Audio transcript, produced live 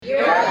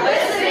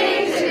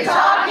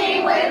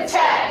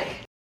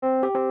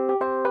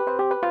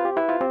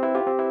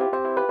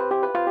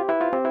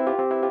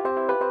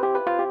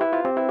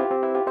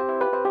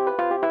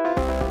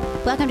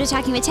to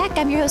Talking with Tech.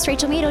 I'm your host,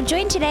 Rachel Meadle,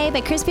 joined today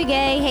by Chris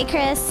Bugay. Hey,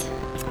 Chris.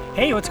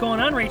 Hey, what's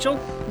going on, Rachel?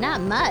 Not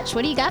much.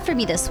 What do you got for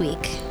me this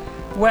week?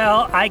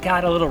 Well, I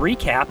got a little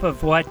recap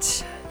of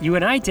what you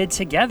and I did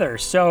together.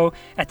 So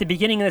at the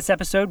beginning of this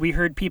episode, we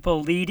heard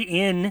people lead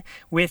in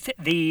with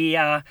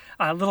the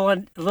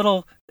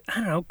little I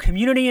don't know,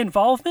 community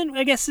involvement,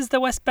 I guess is the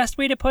best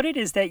way to put it,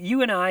 is that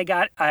you and I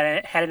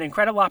had an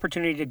incredible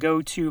opportunity to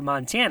go to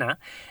Montana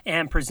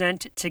and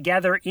present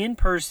together in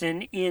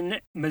person in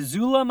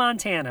Missoula,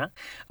 Montana,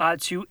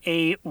 to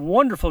a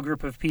wonderful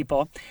group of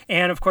people.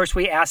 And of course,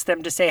 we asked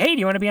them to say, hey, do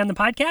you want to be on the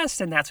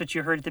podcast? And that's what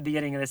you heard at the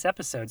beginning of this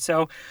episode.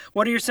 So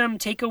what are some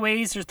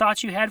takeaways or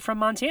thoughts you had from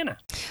Montana?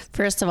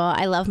 First of all,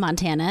 I love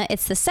Montana.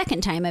 It's the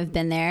second time I've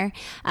been there.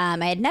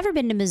 I had never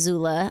been to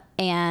Missoula,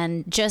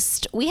 and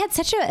we had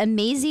such an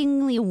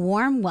amazingly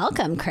warm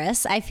welcome,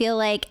 Chris. I feel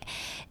like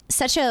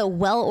such a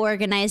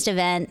well-organized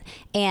event,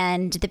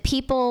 and the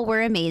people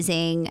were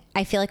amazing.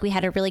 I feel like we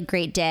had a really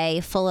great day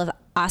full of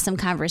awesome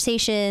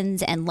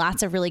conversations and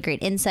lots of really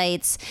great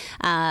insights.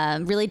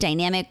 Really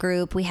dynamic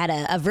group. We had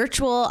a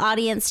virtual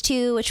audience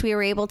too, which we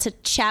were able to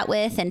chat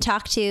with and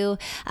talk to.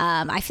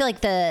 I feel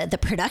like the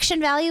production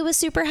value was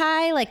super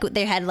high. Like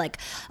they had like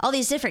all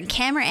these different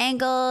camera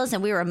angles,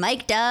 and we were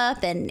mic'd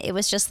up, and it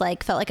was just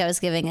like felt like I was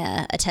giving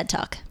a TED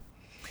Talk.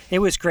 It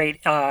was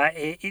great.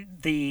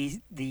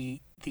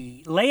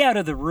 The layout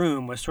of the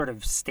room was sort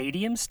of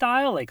stadium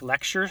style, like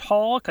lecture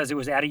hall, because it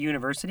was at a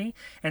university.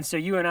 And so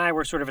you and I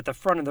were sort of at the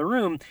front of the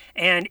room.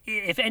 And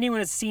if anyone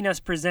has seen us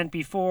present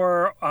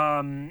before,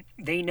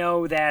 they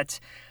know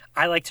that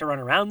I like to run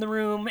around the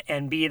room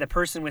and be the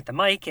person with the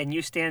mic, and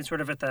you stand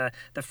sort of at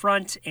the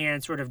front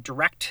and sort of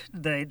direct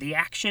the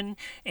action,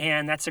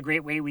 and that's a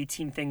great way we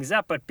team things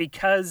up. But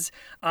because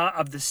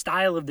of the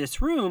style of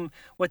this room,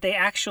 what they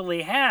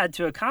actually had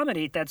to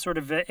accommodate that sort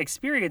of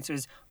experience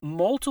was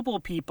multiple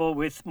people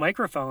with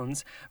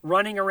microphones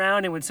running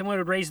around, and when someone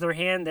would raise their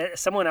hand, that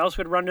someone else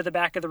would run to the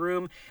back of the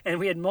room, and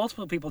we had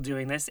multiple people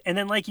doing this. And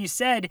then, like you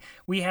said,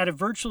 we had a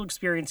virtual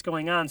experience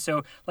going on.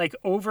 So like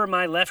over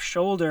my left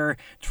shoulder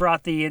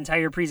throughout the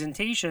entire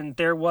presentation,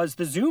 there was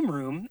the Zoom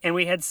room, and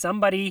we had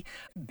somebody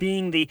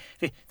being the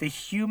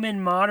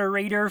human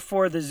moderator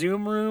for the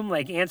Zoom room,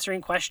 like answering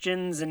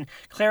questions and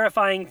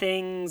clarifying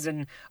things,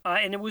 and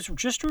it was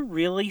just a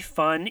really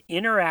fun,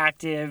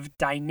 interactive,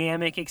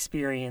 dynamic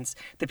experience.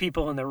 The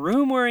people in the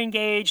room were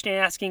engaged and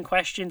asking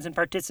questions and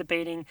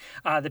participating.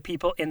 The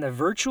people in the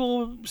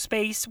virtual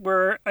space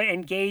were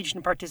engaged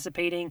and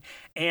participating,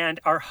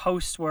 and our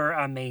hosts were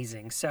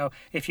amazing. So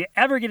if you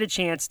ever get a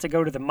chance to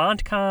go to the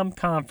MontCom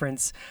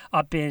conference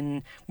up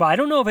in, well, I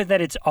don't know if that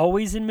it's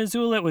always in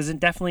Missoula. It was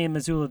definitely in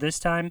Missoula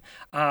this time.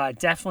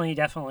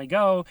 Definitely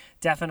go.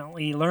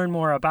 Definitely learn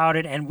more about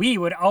it. And we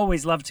would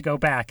always love to go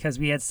back because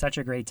we had such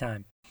a great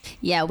time.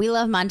 Yeah, we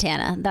love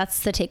Montana. That's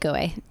the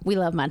takeaway. We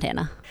love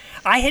Montana.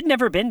 I had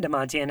never been to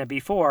Montana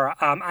before.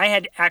 I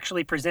had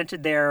actually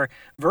presented there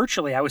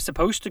virtually. I was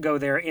supposed to go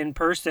there in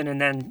person, and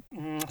then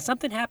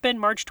something happened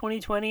March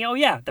 2020. Oh,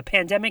 yeah, the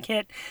pandemic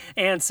hit.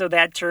 And so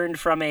that turned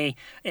from an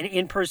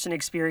in-person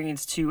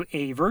experience to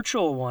a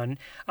virtual one.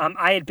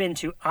 I had been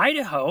to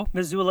Idaho.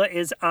 Missoula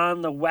is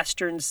on the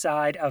western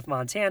side of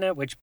Montana,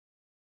 which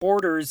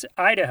borders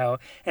Idaho,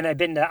 and I've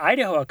been to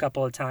Idaho a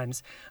couple of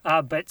times,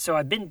 but so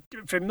I've been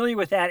familiar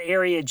with that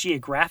area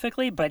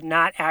geographically, but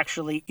not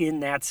actually in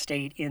that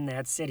state, in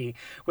that city,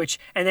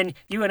 and then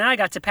you and I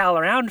got to pal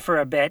around for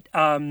a bit,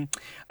 a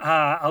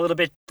little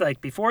bit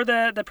like before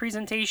the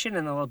presentation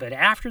and a little bit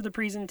after the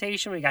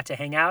presentation. We got to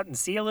hang out and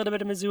see a little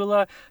bit of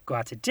Missoula, go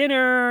out to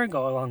dinner,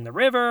 go along the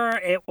river.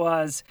 It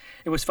was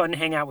fun to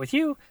hang out with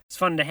you. It's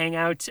fun to hang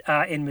out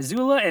in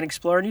Missoula and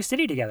explore a new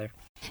city together.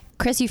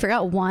 Chris, you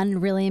forgot one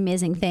really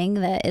amazing thing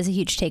that is a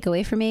huge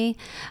takeaway for me,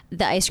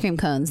 the ice cream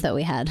cones that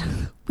we had.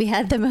 We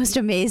had the most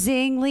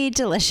amazingly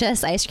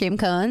delicious ice cream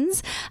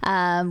cones.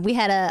 We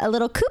had a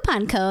little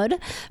coupon code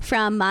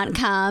from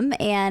MontCom,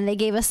 and they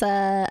gave us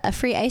a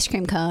free ice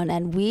cream cone,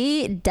 and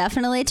we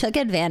definitely took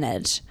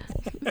advantage.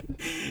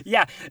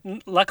 Yeah,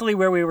 luckily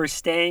where we were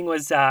staying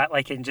was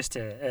like in just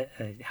a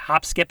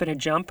hop, skip, and a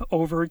jump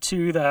over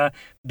to the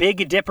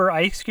Big Dipper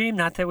ice cream.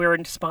 Not that we were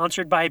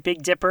sponsored by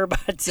Big Dipper,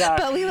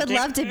 but we would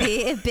love to be.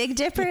 If Big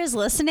Dipper is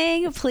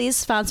listening, please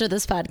sponsor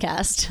this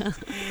podcast.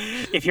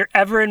 If you're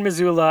ever in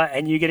Missoula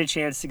and you get a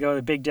chance to go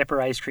to Big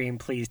Dipper ice cream,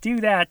 please do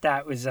that.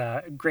 That was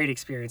a great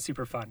experience,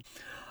 super fun.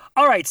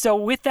 All right, so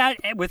with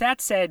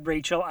that said,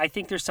 Rachel, I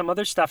think there's some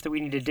other stuff that we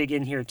need to dig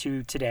in here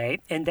to today,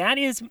 and that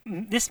is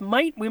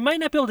we might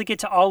not be able to get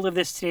to all of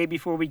this today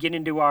before we get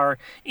into our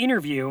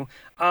interview,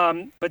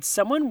 but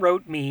someone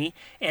wrote me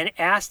and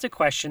asked a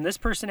question. This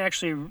person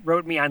actually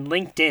wrote me on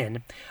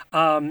LinkedIn,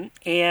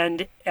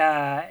 and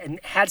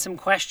had some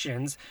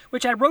questions,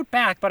 which I wrote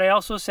back, but I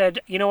also said,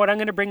 you know what, I'm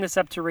going to bring this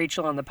up to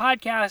Rachel on the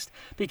podcast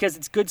because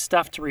it's good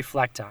stuff to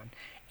reflect on,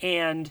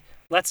 and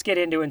let's get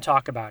into and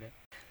talk about it.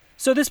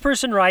 So this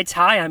person writes,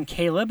 "Hi, I'm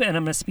Caleb, and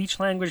I'm a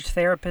speech-language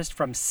therapist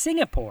from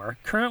Singapore,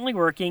 currently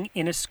working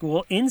in a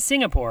school in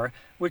Singapore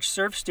which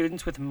serves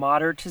students with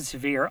moderate to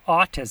severe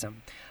autism.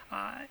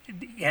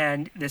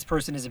 And this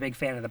person is a big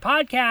fan of the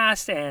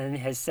podcast and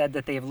has said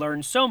that they've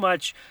learned so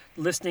much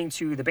listening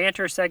to the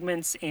banter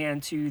segments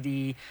and to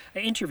the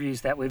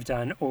interviews that we've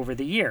done over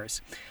the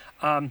years.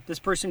 This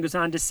person goes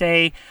on to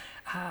say,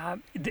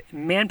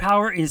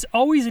 manpower is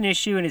always an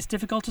issue and it's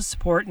difficult to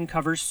support and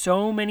cover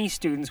so many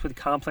students with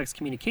complex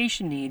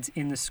communication needs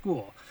in the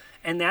school.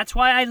 And that's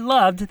why I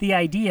loved the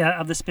idea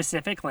of the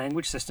specific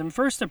language system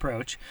first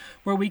approach,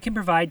 where we can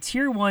provide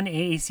Tier 1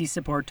 AAC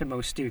support to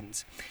most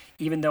students.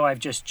 Even though I've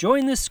just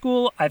joined this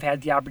school, I've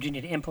had the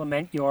opportunity to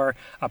implement your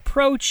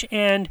approach,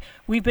 and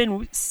we've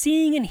been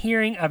seeing and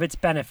hearing of its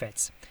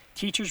benefits.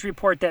 Teachers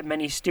report that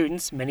many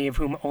students, many of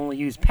whom only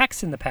used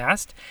PECS in the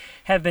past,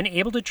 have been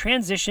able to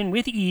transition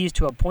with ease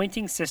to a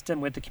pointing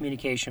system with the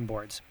communication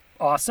boards.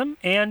 Awesome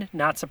and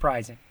not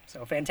surprising.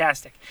 So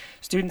fantastic.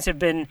 Students have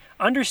been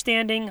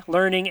understanding,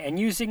 learning, and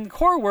using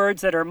core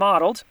words that are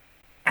modeled.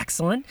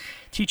 Excellent.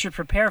 Teachers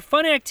prepare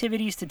fun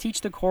activities to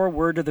teach the core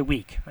word of the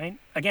week, right?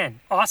 Again,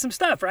 awesome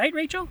stuff, right,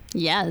 Rachel?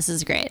 Yeah, this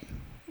is great.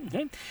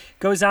 Okay.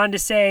 Goes on to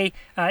say,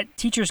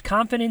 teachers'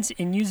 confidence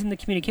in using the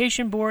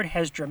communication board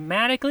has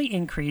dramatically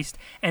increased,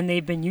 and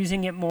they've been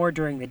using it more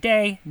during the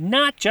day,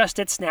 not just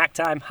at snack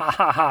time, ha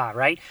ha ha,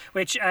 right?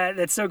 Which,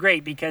 that's so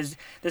great because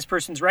this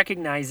person's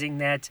recognizing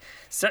that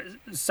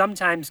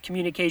sometimes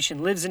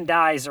communication lives and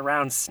dies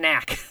around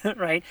snack,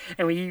 right?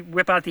 And we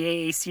whip out the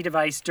AAC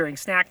device during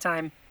snack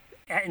time,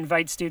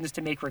 invite students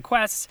to make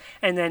requests,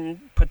 and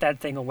then put that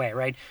thing away,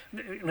 right?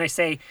 When I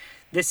say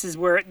this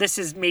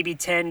is maybe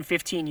 10,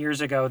 15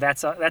 years ago,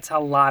 that's a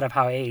lot of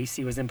how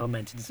AAC was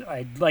implemented. So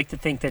I'd like to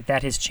think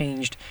that has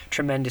changed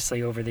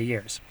tremendously over the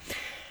years.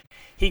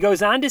 He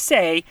goes on to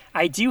say,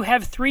 I do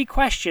have 3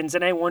 questions,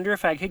 and I wonder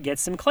if I could get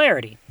some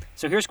clarity.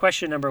 So here's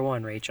question number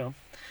 1, Rachel.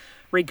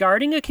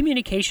 Regarding a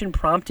communication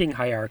prompting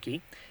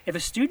hierarchy, if a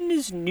student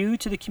is new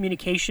to the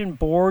communication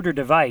board or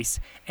device,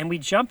 and we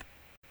jump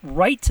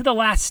right to the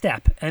last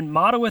step and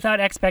model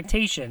without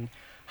expectation,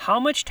 how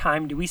much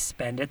time do we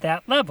spend at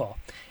that level?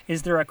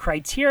 Is there a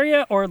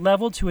criteria or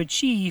level to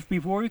achieve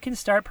before we can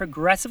start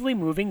progressively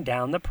moving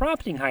down the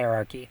prompting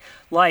hierarchy?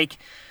 Like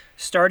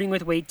starting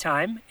with wait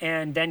time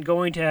and then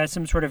going to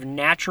some sort of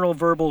natural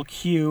verbal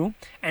cue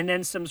and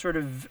then some sort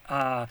of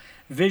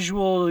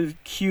visual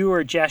cue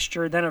or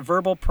gesture, then a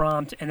verbal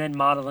prompt, and then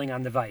modeling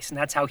on the device. And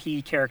that's how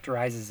he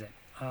characterizes it.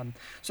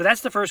 So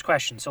that's the first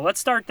question. So let's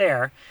start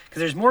there because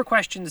there's more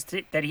questions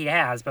that he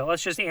has, but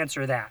let's just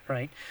answer that,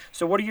 right?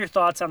 So what are your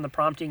thoughts on the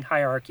prompting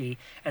hierarchy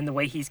and the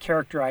way he's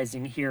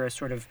characterizing here as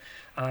sort of,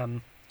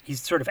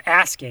 he's sort of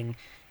asking,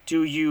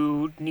 do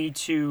you need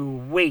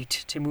to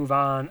wait to move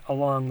on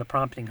along the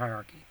prompting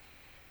hierarchy?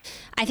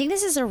 I think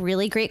this is a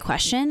really great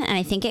question, and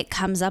I think it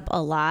comes up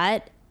a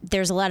lot.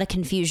 There's a lot of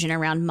confusion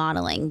around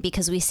modeling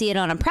because we see it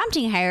on a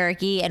prompting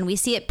hierarchy and we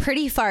see it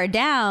pretty far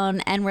down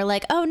and we're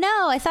like, oh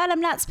no, I thought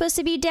I'm not supposed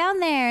to be down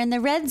there in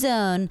the red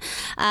zone.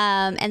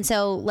 And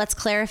so let's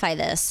clarify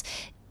this.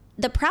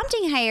 The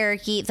prompting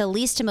hierarchy, the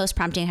least to most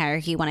prompting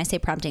hierarchy, when I say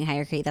prompting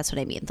hierarchy, that's what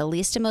I mean. The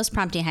least to most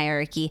prompting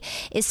hierarchy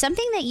is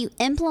something that you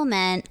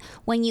implement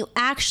when you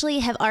actually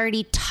have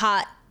already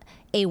taught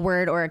a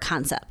word or a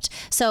concept.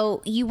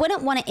 So you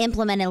wouldn't want to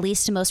implement a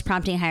least to most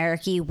prompting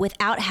hierarchy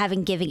without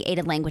having given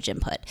aided language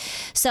input.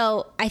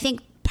 So I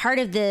think part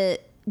of the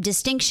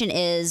distinction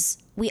is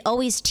we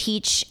always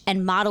teach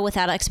and model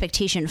without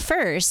expectation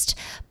first,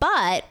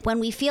 but when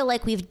we feel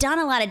like we've done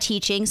a lot of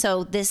teaching,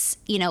 so this,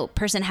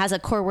 person has a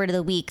core word of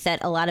the week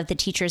that a lot of the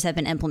teachers have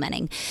been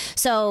implementing.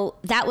 So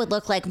that would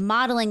look like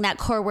modeling that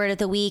core word of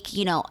the week,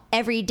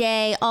 every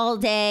day, all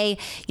day,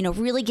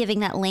 really giving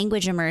that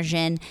language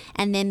immersion.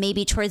 And then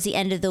maybe towards the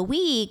end of the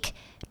week,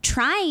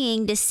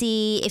 trying to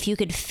see if you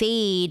could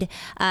fade,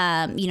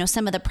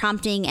 some of the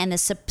prompting and the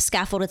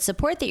scaffolded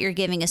support that you're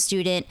giving a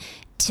student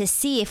to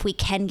see if we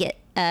can get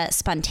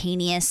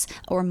spontaneous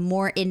or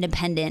more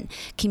independent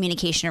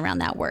communication around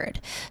that word.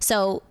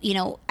 So,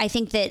 I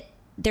think that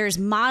there's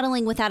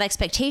modeling without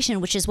expectation,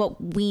 which is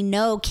what we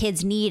know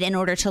kids need in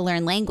order to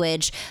learn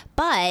language.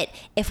 But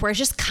if we're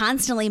just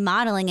constantly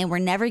modeling and we're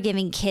never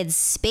giving kids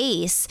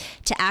space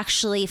to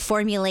actually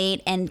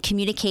formulate and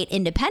communicate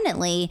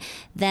independently,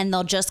 then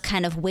they'll just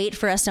kind of wait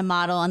for us to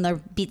model and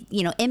they'll be,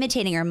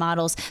 imitating our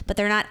models, but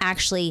they're not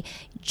actually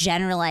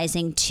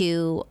generalizing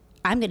to,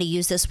 I'm going to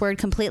use this word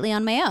completely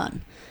on my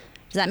own.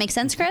 Does that make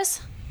sense,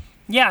 Chris?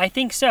 Yeah, I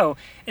think so.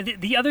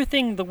 The other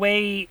thing, the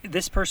way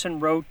this person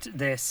wrote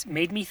this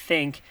made me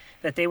think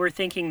that they were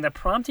thinking the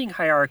prompting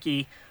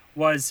hierarchy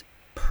was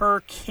per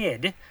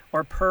kid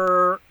or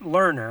per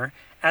learner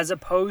as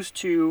opposed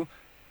to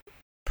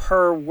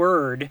per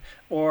word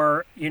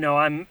or,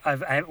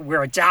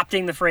 we're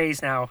adopting the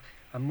phrase now.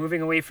 I'm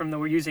moving away from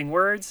we're using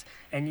words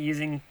and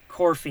using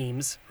core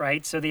themes,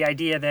 right? So the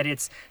idea that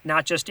it's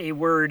not just a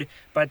word,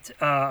 but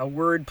a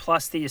word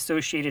plus the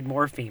associated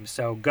morphemes.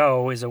 So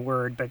go is a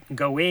word, but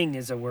going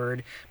is a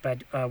word,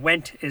 but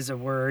went is a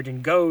word,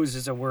 and goes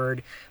is a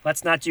word.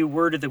 Let's not do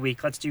word of the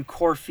week. Let's do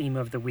core theme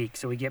of the week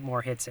so we get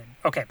more hits in.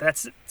 Okay, but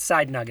that's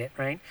side nugget,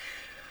 right?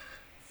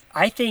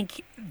 I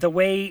think the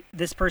way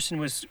this person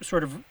was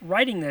sort of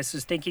writing this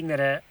is thinking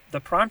that the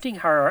prompting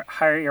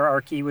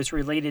hierarchy was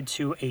related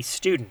to a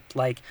student.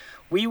 Like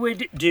we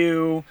would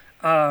do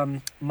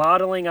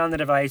modeling on the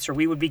device, or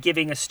we would be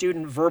giving a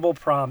student verbal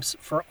prompts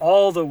for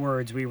all the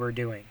words we were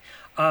doing.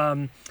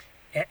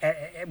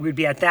 We'd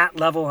be at that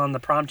level on the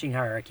prompting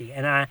hierarchy.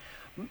 And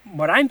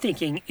what I'm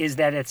thinking is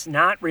that it's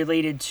not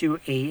related to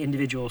a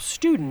individual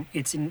student,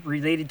 it's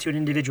related to an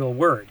individual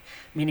word,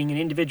 meaning an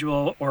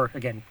individual, or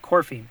again,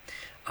 Corfeme.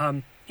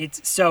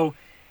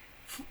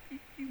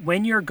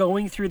 When you're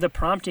going through the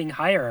prompting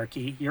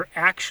hierarchy, you're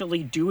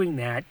actually doing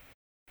that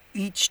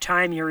each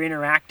time you're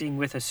interacting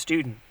with a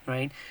student,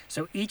 right?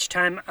 So each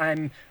time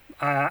I'm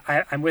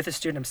with a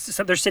student,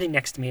 so they're sitting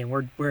next to me,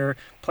 and we're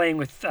playing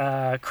with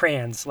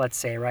crayons, let's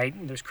say, right?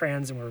 There's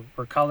crayons, and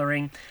we're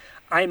coloring.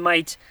 I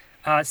might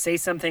say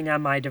something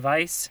on my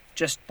device,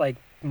 just like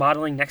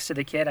modeling next to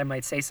the kid. I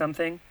might say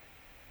something,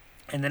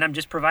 and then I'm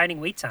just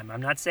providing wait time.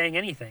 I'm not saying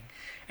anything.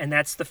 And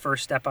that's the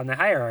first step on the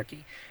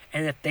hierarchy.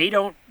 And if they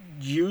don't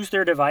use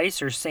their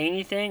device or say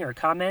anything or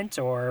comment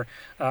or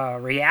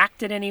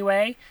react in any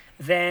way,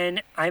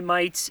 then I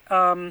might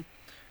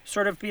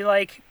sort of be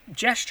like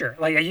gesture.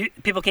 Like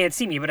people can't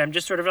see me, but I'm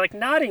just sort of like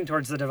nodding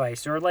towards the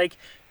device, or like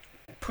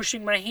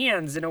pushing my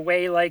hands in a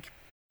way like,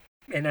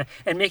 and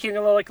making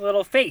a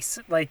little face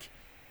like,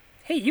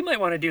 hey, you might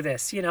want to do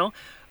this,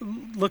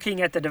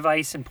 looking at the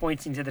device and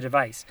pointing to the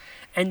device.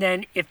 And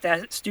then if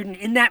that student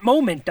in that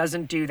moment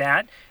doesn't do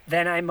that,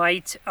 then I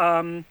might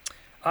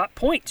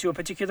point to a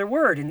particular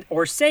word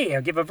or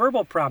give a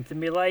verbal prompt and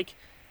be like,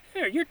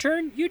 here, your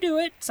turn, you do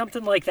it,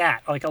 something like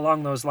that, like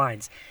along those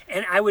lines.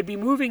 And I would be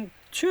moving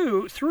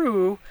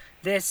through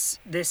this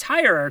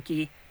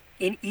hierarchy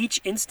in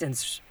each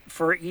instance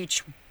for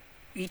each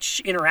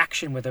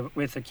interaction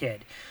with a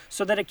kid,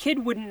 so that a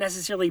kid wouldn't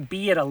necessarily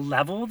be at a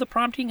level of the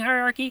prompting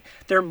hierarchy.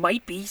 There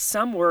might be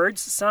some words,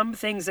 some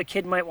things a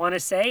kid might want to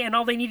say, and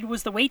all they needed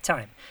was the wait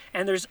time.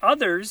 And there's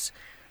others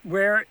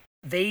where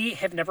they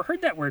have never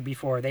heard that word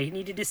before. They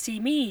needed to see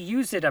me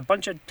use it a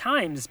bunch of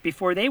times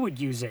before they would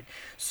use it.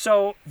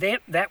 So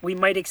that we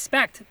might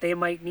expect they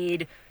might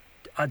need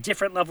a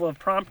different level of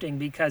prompting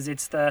because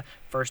it's the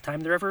first time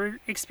they're ever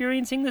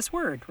experiencing this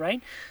word,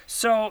 right?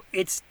 So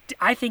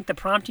I think the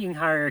prompting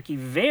hierarchy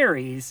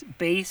varies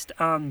based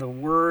on the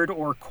word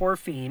or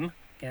Corfeme,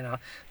 and I'll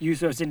use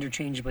those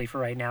interchangeably for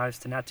right now as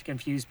to not to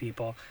confuse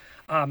people,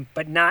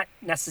 but not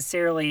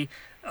necessarily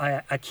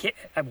a kid.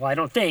 Well, I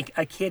don't think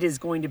a kid is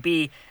going to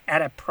be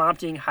at a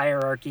prompting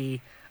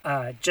hierarchy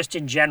just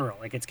in general.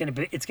 Like it's going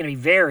to be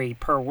vary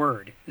per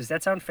word. Does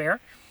that sound fair?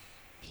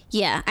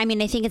 Yeah, I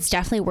mean, I think it's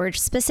definitely word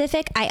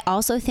specific. I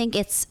also think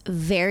it's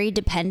very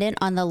dependent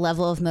on the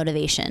level of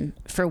motivation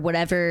for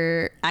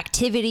whatever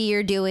activity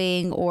you're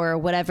doing or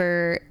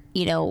whatever,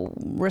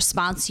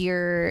 response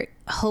you're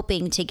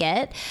hoping to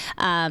get.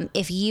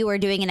 If you are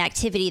doing an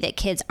activity that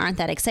kids aren't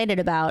that excited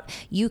about,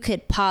 you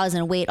could pause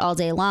and wait all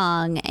day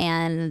long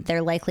and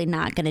they're likely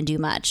not going to do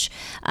much.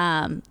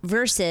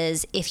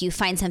 Versus if you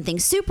find something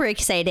super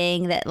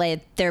exciting that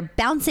like they're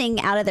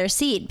bouncing out of their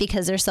seat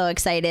because they're so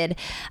excited,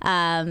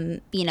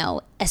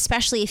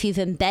 especially if you've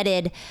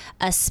embedded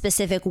a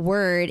specific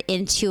word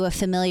into a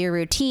familiar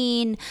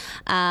routine,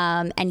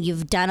 and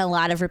you've done a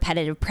lot of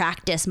repetitive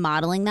practice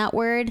modeling that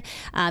word,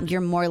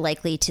 you're more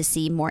likely to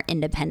see more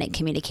independent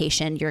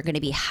communication. You're going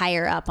to be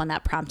higher up on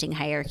that prompting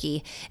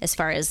hierarchy as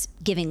far as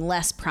giving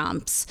less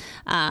prompts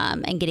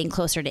and getting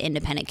closer to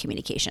independent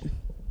communication.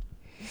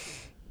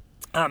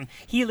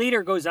 He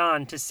later goes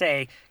on to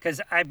say, because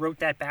I wrote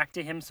that back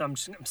to him, so I'm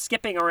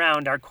skipping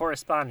around our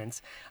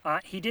correspondence.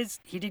 He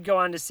did go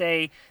on to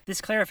say, this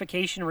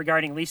clarification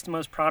regarding least to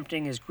most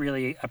prompting is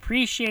really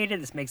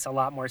appreciated. This makes a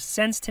lot more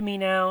sense to me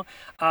now.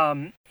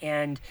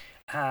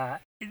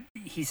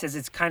 He says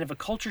it's kind of a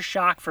culture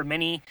shock for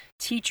many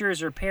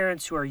teachers or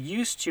parents who are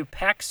used to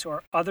PECS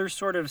or other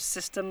sort of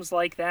systems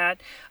like that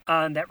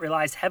that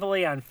relies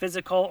heavily on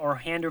physical or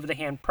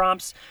hand-over-the-hand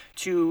prompts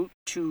to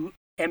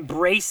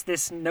embrace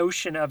this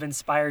notion of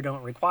inspire,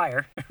 don't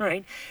require,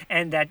 right?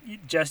 And that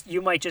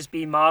you might just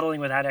be modeling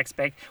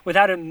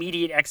without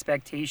immediate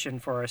expectation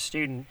for a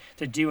student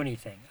to do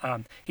anything.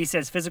 He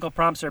says physical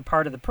prompts are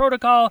part of the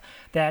protocol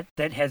that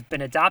has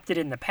been adopted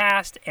in the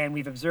past, and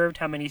we've observed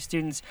how many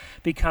students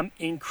become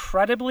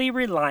incredibly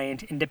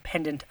reliant and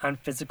dependent on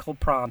physical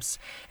prompts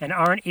and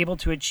aren't able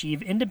to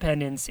achieve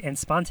independence and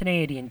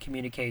spontaneity in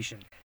communication.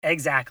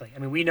 Exactly. I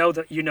mean, we know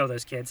that you know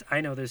those kids.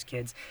 I know those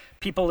kids.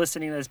 People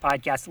listening to this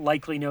podcast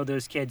likely know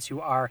those kids who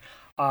are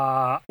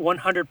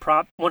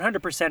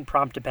 100%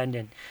 prompt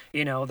dependent.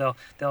 They'll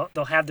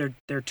have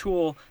their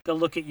tool. They'll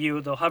look at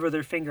you. They'll hover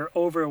their finger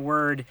over a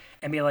word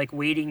and be like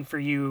waiting for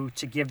you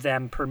to give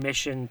them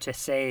permission to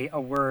say a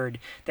word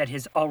that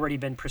has already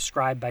been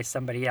prescribed by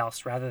somebody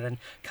else, rather than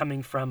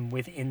coming from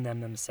within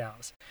them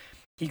themselves.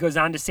 He goes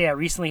on to say, I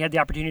recently had the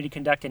opportunity to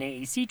conduct an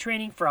AAC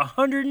training for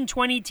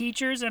 120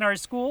 teachers in our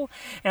school,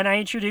 and I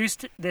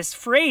introduced this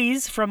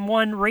phrase from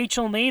one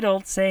Rachel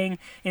Nadel saying,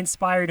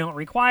 inspire, don't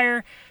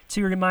require,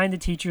 to remind the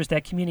teachers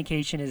that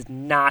communication is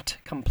not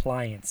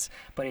compliance,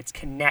 but it's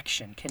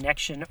connection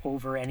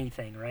over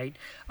anything, right?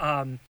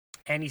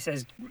 And he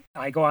says,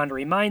 I go on to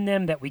remind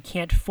them that we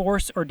can't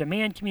force or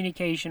demand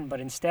communication, but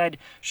instead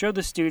show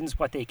the students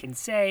what they can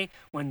say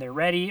when they're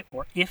ready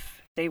or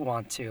if they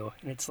want to.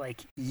 And it's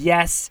like,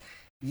 yes,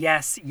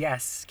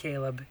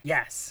 Caleb,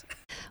 yes.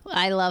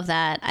 I love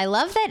that. I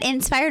love that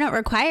Inspire Don't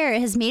Require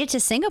has made it to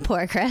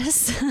Singapore,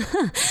 Chris.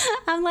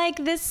 I'm like,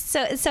 it's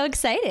so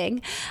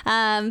exciting.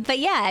 But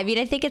yeah, I mean,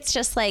 I think it's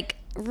just like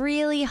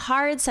really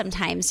hard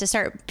sometimes to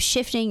start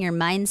shifting your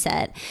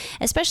mindset,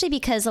 especially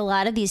because a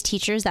lot of these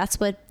teachers, that's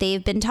what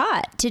they've been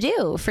taught to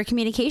do for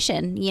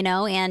communication,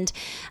 and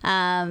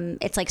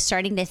it's like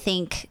starting to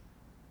think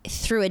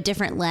through a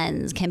different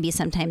lens can be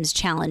sometimes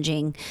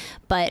challenging,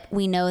 but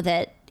we know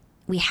that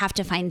we have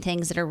to find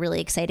things that are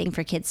really exciting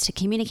for kids to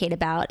communicate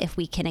about if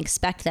we can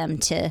expect them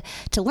to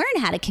learn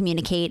how to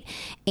communicate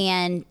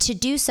and to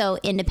do so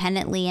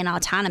independently and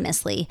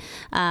autonomously.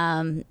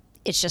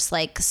 It's just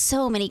like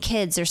so many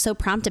kids are so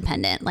prompt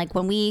dependent. Like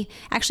when we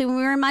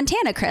were in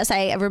Montana, Chris,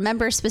 I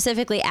remember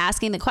specifically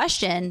asking the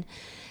question,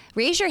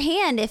 raise your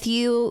hand if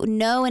you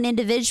know an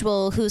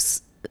individual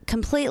who's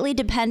completely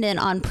dependent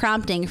on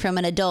prompting from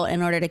an adult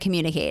in order to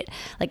communicate.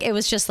 Like it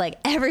was just like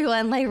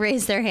everyone like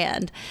raised their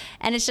hand,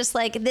 and it's just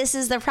like, this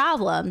is the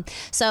problem.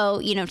 So,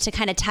 to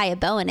kind of tie a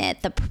bow in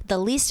it, the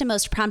least to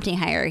most prompting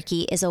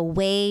hierarchy is a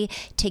way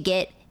to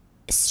get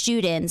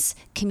students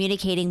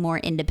communicating more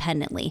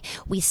independently.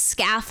 We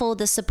scaffold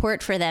the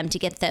support for them to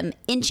get them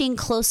inching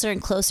closer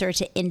and closer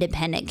to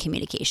independent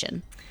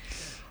communication.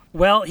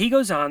 Well, he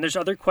goes on. There's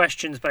other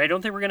questions, but I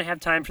don't think we're going to have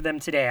time for them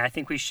today. I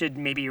think we should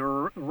maybe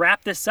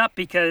wrap this up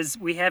because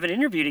we have an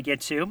interview to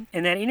get to,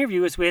 and that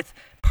interview is with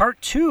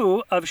part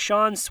 2 of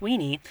Sean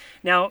Sweeney.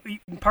 Now,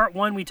 in part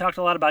 1, we talked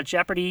a lot about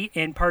Jeopardy.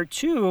 In part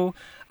 2,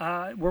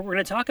 what we're going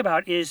to talk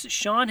about is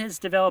Sean has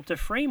developed a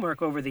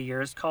framework over the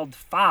years called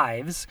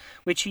FIVES,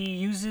 which he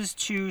uses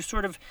to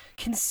sort of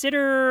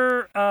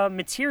consider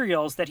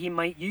materials that he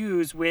might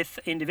use with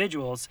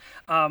individuals.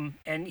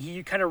 And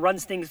he kind of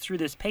runs things through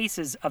this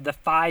paces of the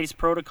FIVES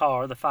protocol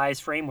or the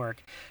FIVES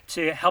framework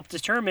to help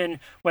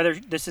determine whether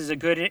this is a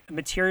good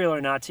material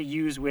or not to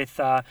use with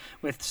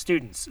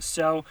students.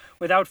 So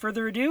without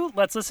further ado,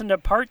 let's listen to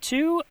part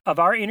 2 of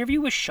our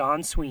interview with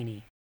Sean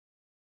Sweeney.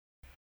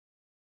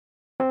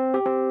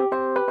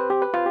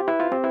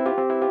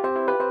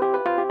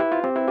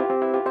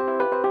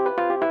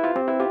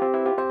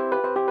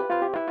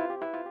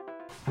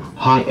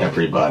 Hi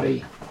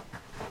everybody,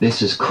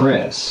 this is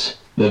Chris,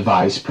 the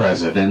Vice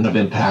President of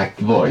Impact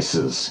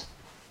Voices.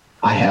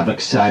 I have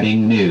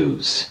exciting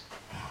news.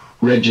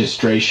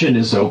 Registration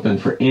is open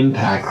for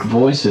Impact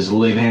Voices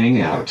Live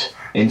Hangout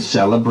in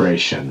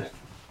celebration.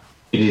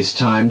 It is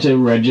time to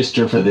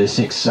register for this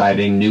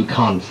exciting new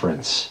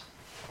conference.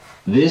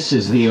 This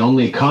is the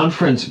only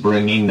conference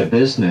bringing the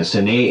business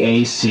and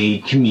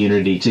AAC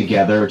community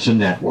together to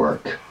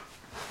network.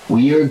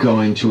 We are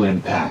going to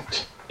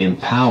impact,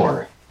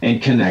 empower,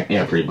 and connect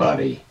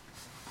everybody.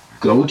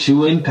 Go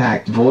to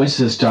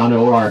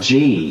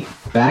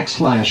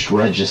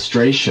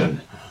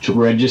impactvoices.org/registration to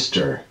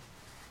register.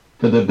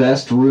 For the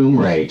best room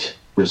rate,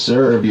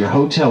 reserve your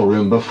hotel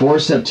room before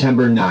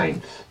September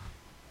 9th.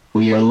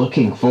 We are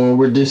looking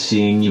forward to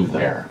seeing you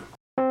there.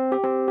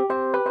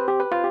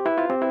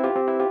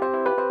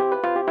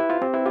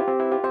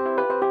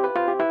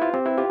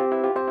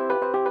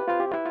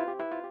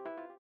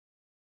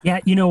 Yeah,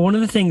 one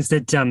of the things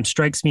that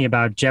strikes me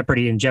about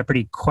Jeopardy and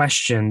Jeopardy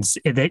questions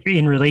that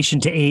in relation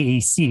to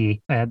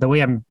AAC, the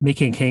way I'm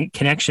making a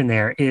connection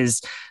there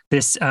is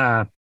this,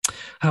 how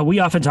we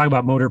often talk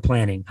about motor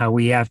planning, how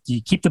we have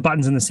to keep the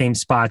buttons in the same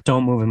spot,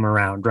 don't move them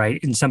around,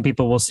 right? And some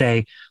people will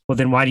say, well,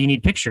 then why do you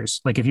need pictures?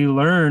 Like if you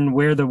learn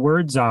where the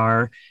words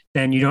are,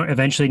 then you don't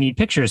eventually need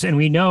pictures. And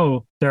we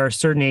know there are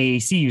certain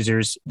AAC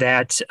users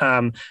that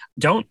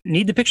don't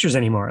need the pictures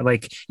anymore.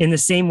 Like in the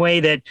same way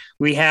that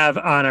we have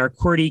on our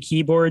QWERTY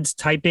keyboards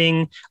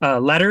typing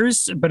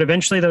letters, but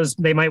eventually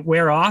they might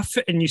wear off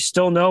and you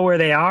still know where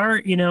they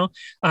are,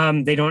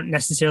 they don't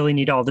necessarily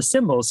need all the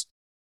symbols.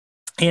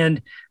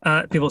 And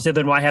people say,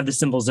 then why have the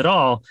symbols at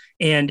all?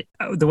 And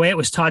the way it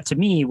was taught to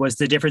me was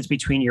the difference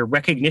between your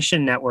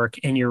recognition network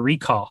and your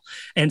recall.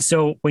 And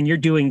so when you're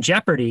doing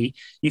Jeopardy,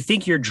 you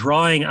think you're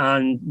drawing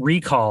on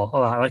recall a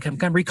lot, like I'm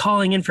kind of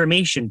recalling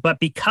information. But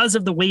because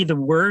of the way the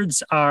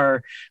words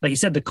are, like you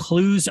said, the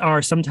clues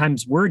are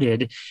sometimes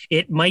worded,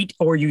 it might,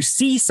 or you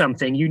see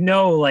something,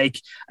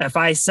 like if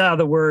I saw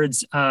the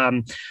words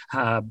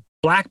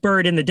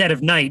blackbird in the dead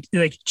of night,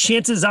 like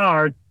chances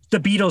are the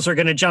Beatles are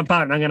going to jump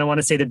out and I'm going to want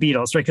to say the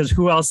Beatles, right? Because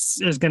who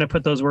else is going to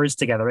put those words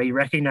together, right? You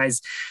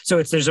recognize,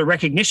 so there's a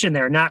recognition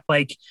there, not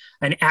like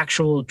an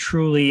actual,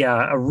 truly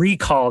a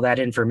recall that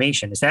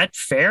information. Is that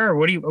fair? Or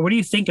what do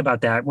you think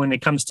about that when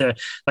it comes to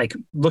like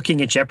looking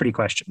at Jeopardy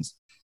questions?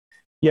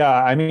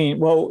 Yeah, I mean,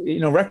 well,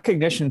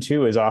 recognition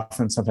too is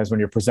often sometimes when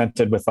you're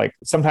presented with like,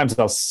 sometimes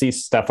I'll see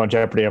stuff on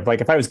Jeopardy of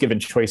like, if I was given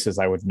choices,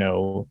 I would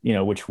know,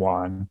 which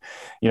one,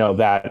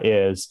 that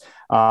is.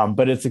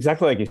 But it's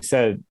exactly like you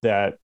said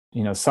that,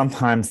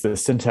 sometimes the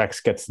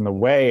syntax gets in the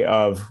way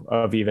of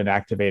even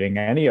activating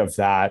any of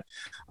that.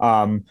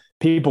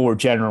 People were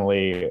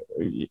generally,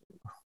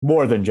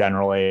 more than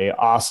generally,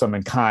 awesome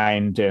and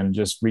kind, and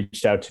just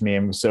reached out to me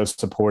and was so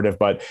supportive.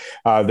 But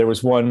there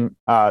was one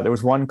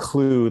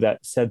clue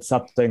that said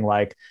something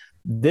like,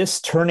 "This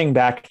Turning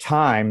Back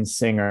Time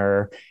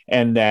singer,"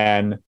 and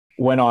then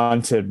went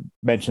on to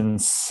mention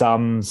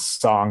some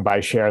song by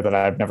Cher that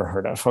I've never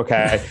heard of.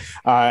 Okay.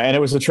 And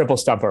it was a triple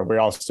stumper. We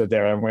all stood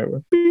there and we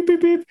were beep,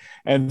 beep, beep.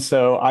 And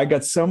so I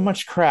got so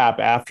much crap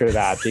after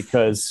that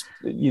because,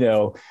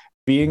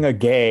 being a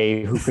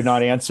gay who could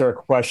not answer a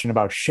question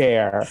about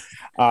Cher,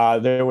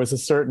 there was a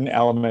certain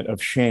element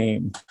of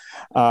shame.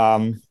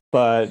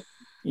 But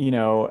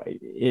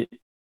it,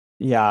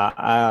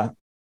 yeah,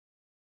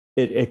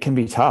 it can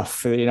be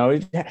tough.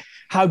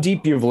 How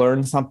deep you've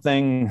learned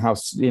something, how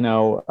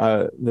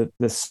the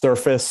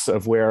surface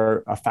of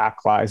where a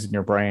fact lies in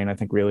your brain, I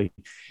think really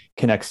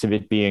connects to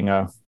it being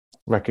a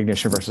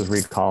recognition versus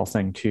recall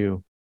thing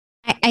too.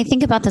 I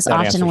think about this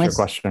often with your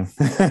question.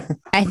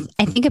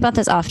 I think about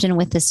this often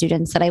with the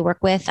students that I work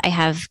with. I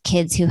have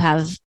kids who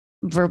have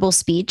verbal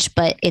speech,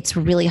 but it's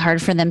really hard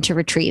for them to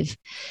retrieve.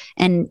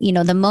 And,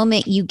 the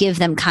moment you give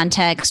them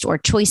context or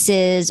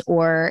choices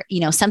or,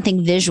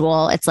 something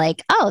visual, it's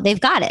like, oh, they've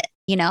got it,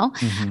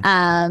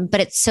 but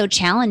it's so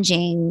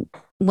challenging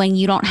when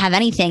you don't have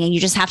anything and you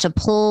just have to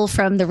pull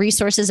from the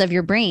resources of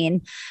your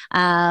brain,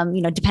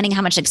 depending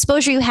how much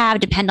exposure you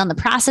have, depend on the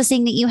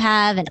processing that you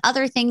have and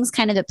other things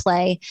kind of at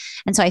play.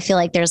 And so I feel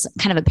like there's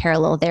kind of a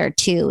parallel there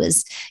too,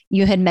 as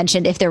you had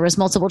mentioned, if there was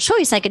multiple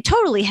choice, I could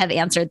totally have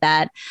answered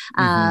that.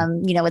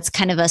 It's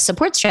kind of a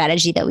support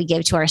strategy that we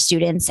give to our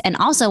students. And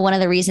also one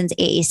of the reasons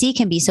AAC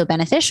can be so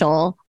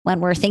beneficial when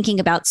we're thinking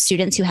about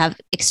students who have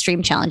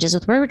extreme challenges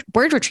with word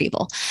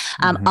retrieval.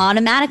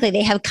 Automatically,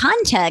 they have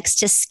context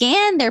to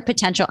scan their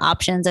potential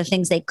options of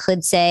things they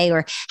could say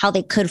or how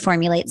they could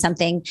formulate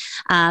something.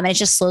 And it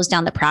just slows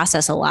down the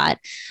process a lot,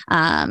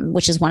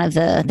 which is one of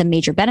the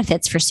major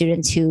benefits for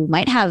students who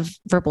might have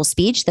verbal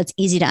speech that's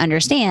easy to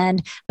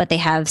understand, but they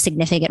have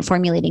significant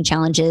formulating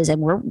challenges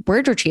and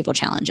word retrieval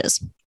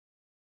challenges.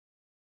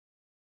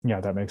 Yeah,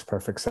 that makes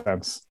perfect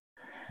sense.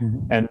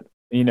 And,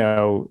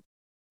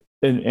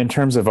 in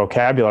terms of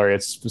vocabulary,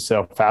 it's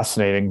so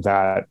fascinating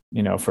that,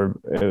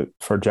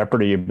 for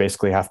Jeopardy, you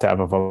basically have to have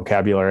a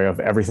vocabulary of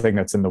everything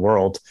that's in the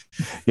world.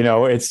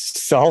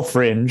 It's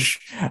self-fringe,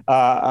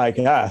 I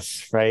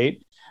guess,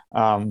 right?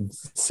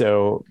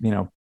 So,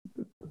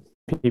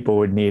 people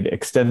would need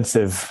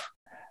extensive,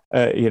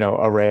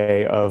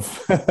 array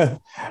of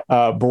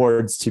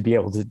boards to be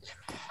able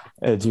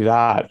to do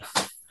that.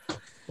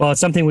 Well,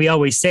 it's something we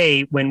always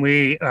say when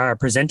we are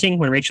presenting,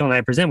 when Rachel and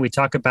I present, we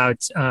talk about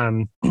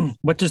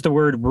what does the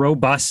word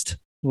robust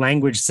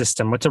language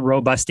system, what's a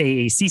robust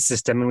AAC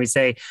system? And we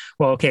say,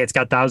 well, okay, it's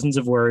got thousands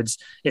of words.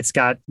 It's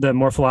got the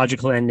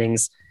morphological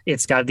endings.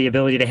 It's got the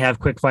ability to have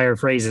quick fire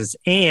phrases.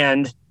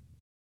 And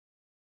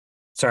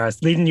sorry, I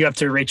was leading you up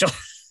to Rachel.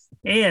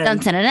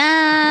 And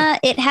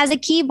it has a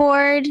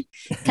keyboard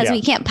because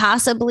we can't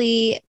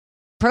possibly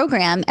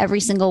program every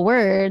single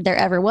word there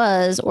ever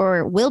was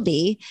or will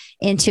be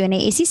into an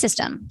AAC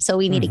system. So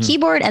we need a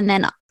keyboard. And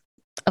then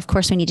of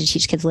course we need to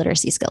teach kids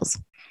literacy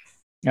skills.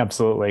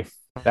 Absolutely.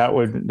 That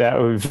would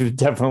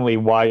definitely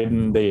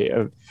widen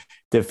the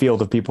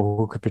field of people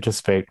who could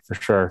participate for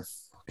sure.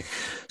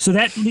 So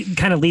that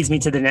kind of leads me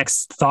to the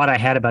next thought I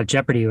had about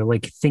Jeopardy,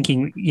 like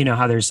thinking,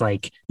 how there's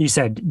like, you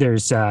said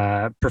there's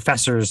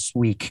Professors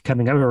Week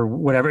coming up or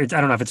whatever. I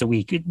don't know if it's a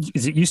week. It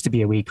used to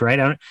be a week,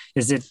 right?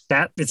 Is it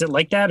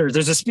like that? Or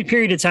there's a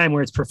period of time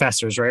where it's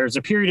professors, right? Or there's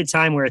a period of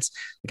time where it's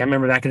like, I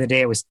remember back in the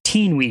day, it was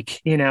Teen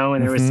Week, and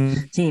there was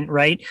teen,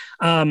 right?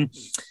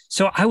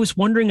 So I was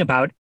wondering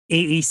about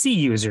AAC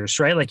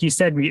users, right? Like you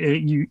said,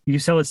 you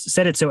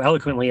said it so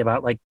eloquently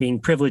about like being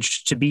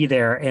privileged to be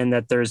there, and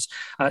that there's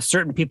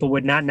certain people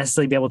would not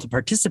necessarily be able to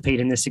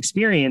participate in this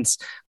experience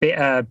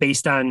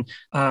based on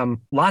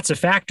lots of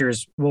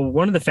factors. Well,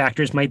 one of the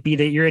factors might be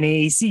that you're an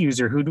AAC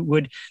user who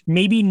would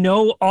maybe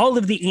know all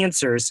of the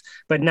answers,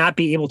 but not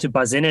be able to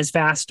buzz in as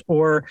fast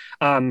or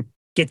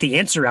get the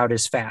answer out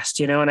as fast,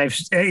 and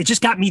it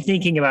just got me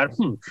thinking about,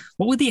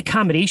 what would the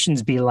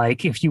accommodations be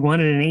like if you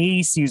wanted an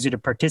AAC user to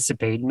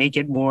participate, make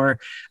it more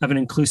of an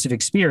inclusive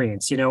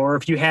experience, or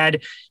if you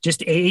had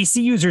just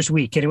AAC Users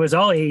Week and it was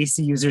all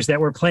AAC users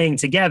that were playing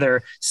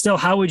together, still,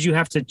 how would you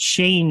have to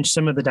change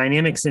some of the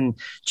dynamics in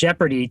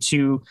Jeopardy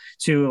to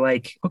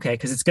like, okay,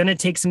 because it's going to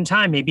take some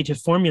time maybe to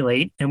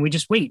formulate, and we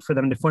just wait for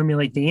them to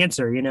formulate the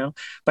answer,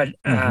 but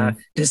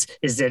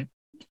is it,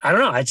 I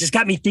don't know. It just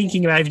got me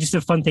thinking about it. It's just a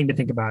fun thing to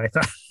think about, I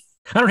thought.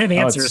 I don't have Oh,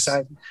 answers.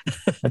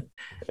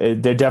 they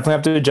definitely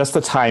have to adjust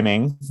the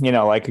timing.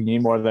 Like you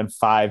need more than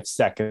 5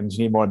 seconds.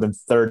 You need more than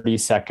 30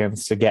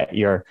 seconds to get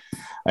your,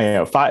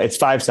 it's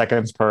 5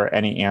 seconds per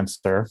any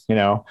answer.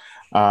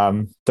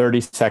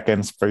 30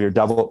 seconds for your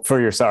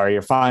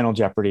final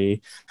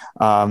Jeopardy.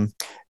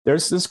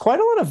 There's quite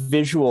a lot of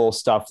visual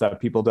stuff that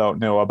people don't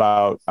know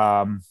about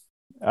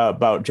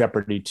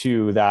Jeopardy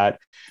too, that,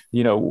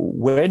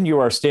 when you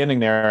are standing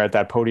there at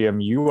that podium,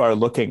 you are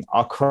looking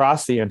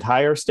across the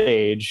entire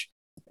stage,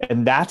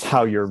 and that's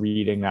how you're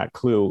reading that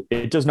clue.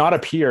 It does not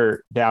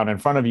appear down in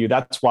front of you.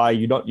 That's why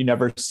you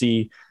never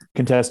see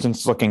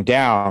contestants looking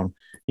down,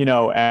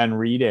 and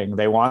reading.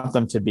 They want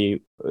them to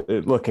be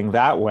looking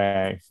that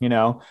way,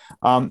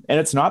 and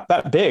it's not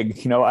that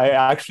big. I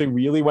actually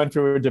really went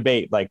through a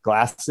debate, like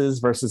glasses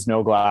versus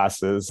no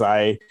glasses.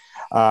 I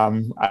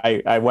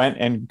went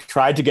and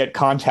tried to get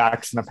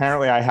contacts, and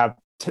apparently I have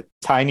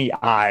tiny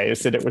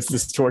eyes, and it was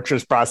this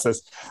torturous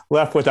process.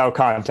 Left without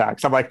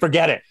contacts, I'm like,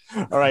 forget it.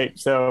 All right,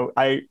 so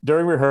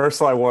during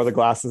rehearsal I wore the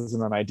glasses,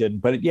 and then I didn't.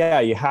 But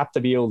yeah, you have to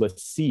be able to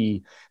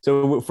see.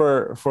 So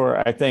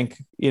for I think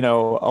a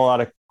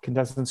lot of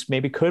contestants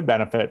maybe could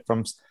benefit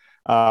from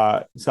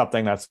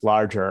something that's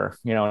larger,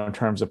 in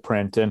terms of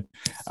print, and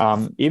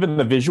even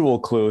the visual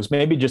clues,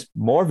 maybe just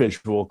more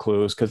visual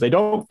clues, because they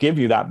don't give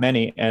you that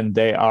many, and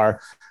they are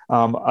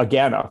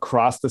again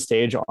across the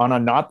stage on a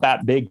not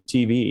that big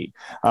TV.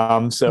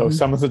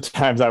 Some of the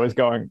times I was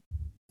going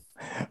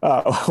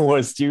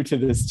was due to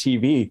this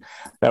TV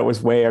that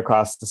was way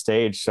across the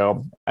stage.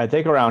 So I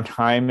think around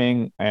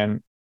timing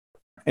and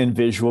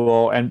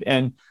visual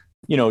and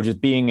just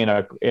being in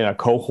a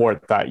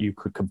cohort that you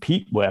could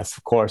compete with,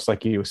 of course,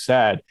 like you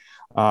said,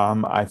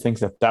 I think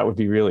that would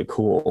be really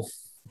cool.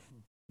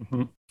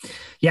 Mm-hmm.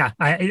 Yeah,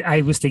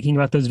 I was thinking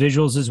about those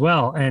visuals as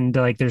well, and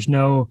like there's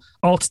no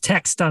alt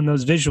text on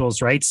those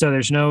visuals, right? So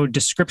there's no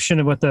description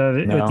of what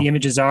the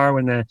images are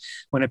when a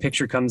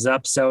picture comes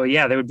up. So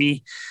yeah,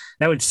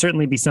 that would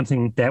certainly be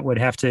something that would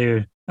have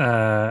to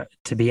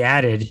be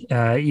added,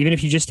 even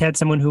if you just had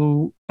someone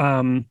who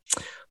had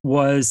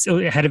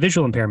a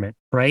visual impairment,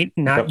 right?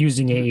 Not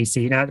using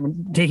AAC, not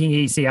taking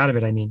AAC out of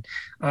it. I mean,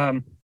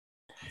 okay.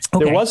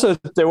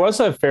 There was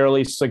a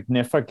fairly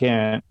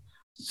significantly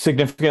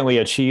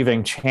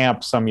achieving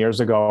champ some years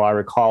ago, I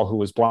recall, who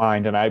was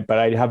blind, but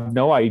I have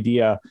no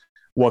idea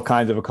what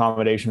kinds of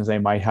accommodations they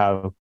might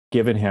have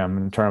given him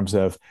in terms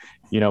of,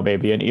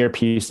 maybe an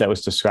earpiece that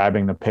was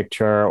describing the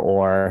picture,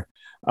 or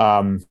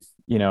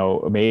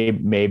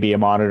maybe a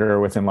monitor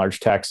with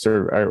enlarged text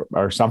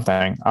or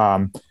something.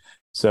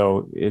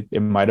 So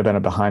it might have been a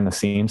behind the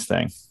scenes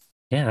thing.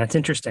 Yeah, that's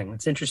interesting.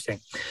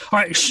 All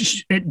right.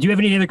 Do you have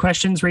any other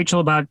questions,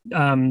 Rachel, about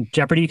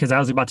Jeopardy? Because I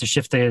was about to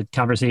shift the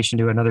conversation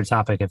to another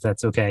topic, if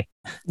that's okay.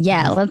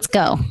 Yeah, let's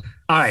go.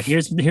 All right.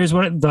 Here's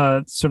what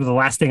the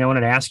last thing I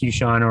wanted to ask you,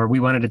 Sean, or we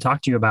wanted to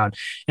talk to you about.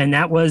 And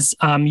that was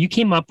you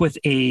came up with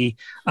an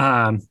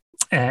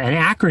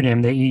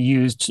acronym that you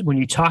used when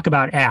you talk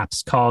about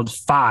apps called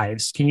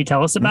FIVES. Can you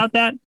tell us about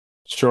that?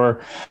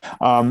 Sure.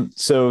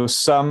 So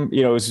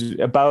it was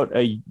about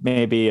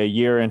maybe a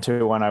year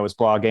into when I was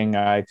blogging,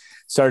 I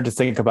started to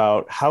think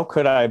about how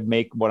could I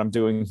make what I'm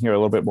doing here a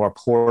little bit more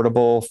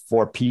portable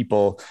for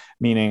people,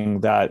 meaning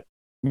that,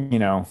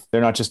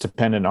 they're not just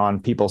dependent on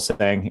people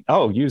saying,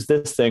 oh, use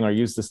this thing or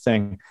use this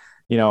thing,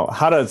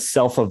 how to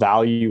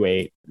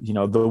self-evaluate,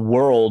 the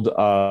world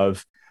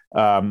of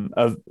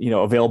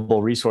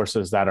available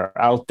resources that are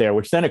out there,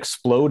 which then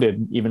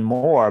exploded even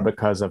more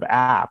because of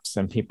apps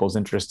and people's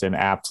interest in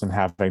apps and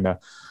having the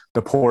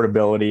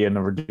portability and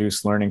the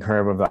reduced learning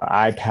curve of the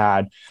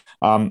iPad.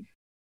 And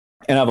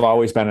I've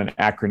always been an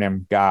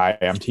acronym guy.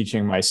 I'm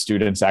teaching my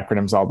students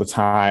acronyms all the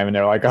time, and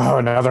they're like, oh,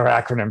 another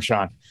acronym,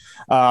 Sean.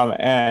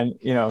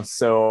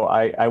 So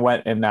I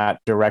went in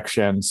that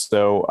direction.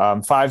 So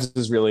FIVES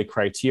is really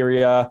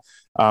criteria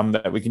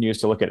that we can use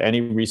to look at any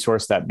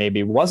resource that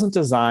maybe wasn't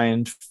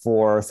designed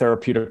for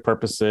therapeutic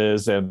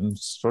purposes, and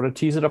sort of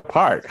tease it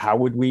apart. How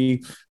would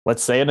we,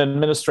 let's say an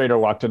administrator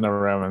walked in the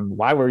room, and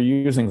why were you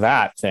using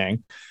that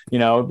thing?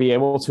 Be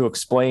able to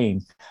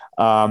explain.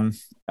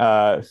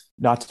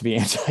 Not to be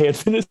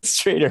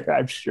anti-administrator,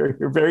 I'm sure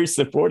you're very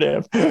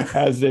supportive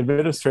as the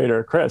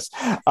administrator, Chris.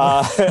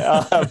 How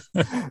to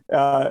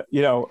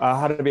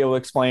be able to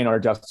explain or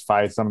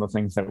justify some of the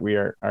things that we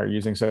are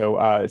using. So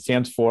it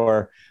stands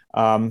for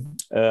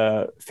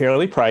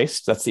fairly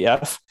priced. That's the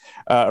F.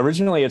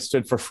 Originally, it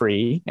stood for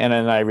free, and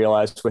then I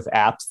realized with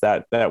apps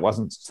that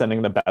wasn't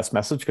sending the best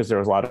message, because there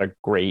was a lot of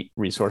great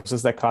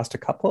resources that cost a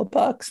couple of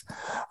bucks.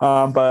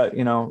 But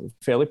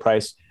fairly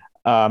priced.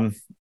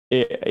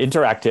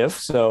 Interactive.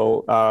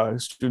 So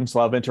students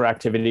love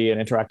interactivity,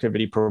 and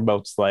interactivity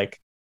promotes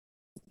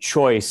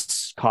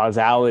choice,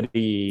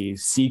 causality,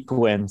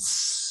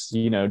 sequence,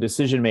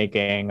 decision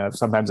making.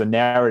 Sometimes a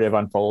narrative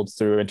unfolds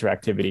through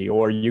interactivity,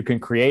 or you can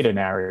create a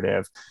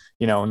narrative,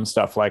 and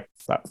stuff like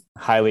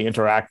highly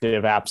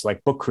interactive apps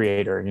like Book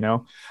Creator,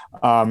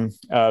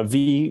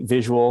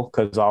 visual,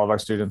 because all of our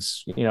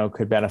students,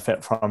 could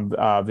benefit from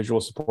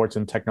visual supports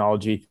and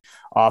technology,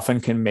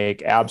 often can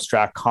make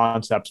abstract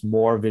concepts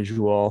more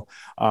visual.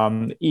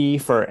 E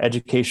for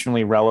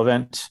educationally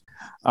relevant.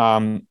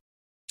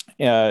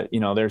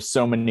 There's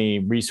so many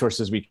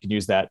resources we can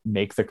use that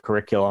make the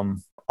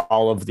curriculum,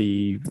 all of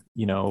the,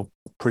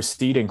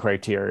 preceding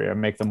criteria,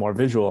 make them more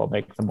visual,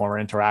 make them more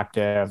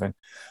interactive, and,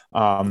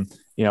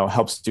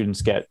 help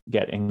students get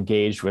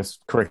engaged with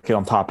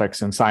curriculum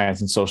topics in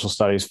science and social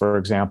studies, for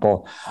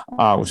example,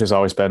 which has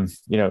always been,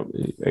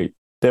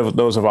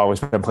 those have always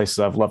been places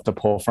I've loved to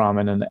pull from.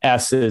 And then the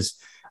S is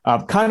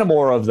kind of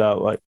more of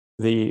the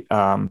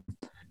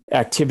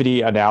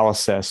activity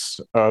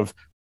analysis of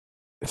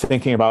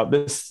thinking about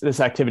this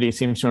activity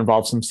seems to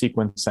involve some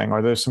sequencing,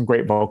 or there's some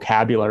great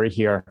vocabulary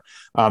here.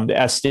 The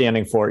S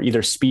standing for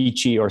either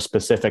speechy or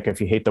specific,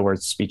 if you hate the word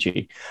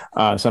speechy.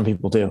 Some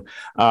people do,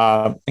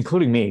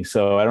 including me.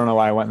 So I don't know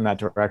why I went in that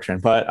direction,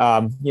 but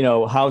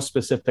how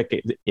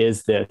specific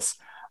is this?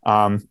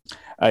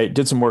 I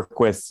did some work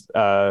with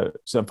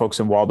some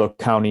folks in Waldo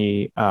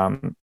County,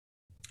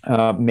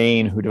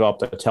 Maine, who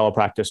developed a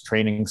telepractice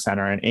training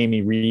center, and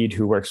Amy Reed,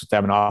 who works with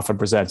them and often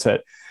presents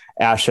at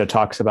ASHA,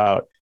 talks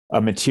about a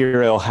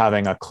material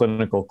having a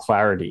clinical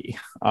clarity,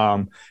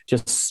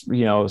 just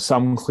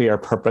some clear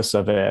purpose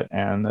of it,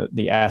 and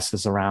the S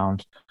is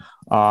around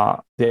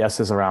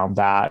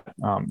that.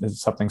 It's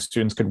something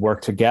students could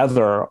work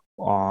together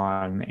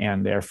on,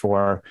 and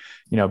therefore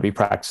be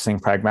practicing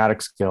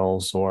pragmatic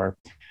skills, or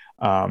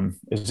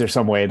is there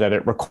some way that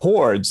it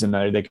records and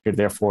that they could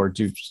therefore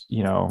do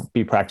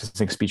be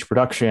practicing speech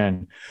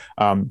production.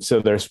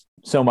 So there's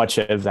so much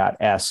of that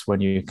S when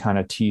you kind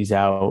of tease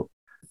out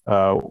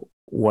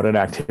what an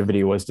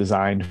activity was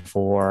designed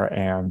for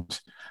and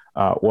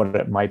what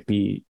it might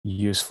be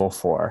useful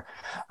for.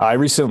 I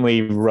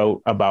recently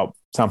wrote about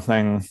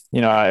something,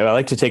 I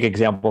like to take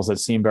examples that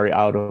seem very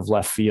out of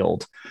left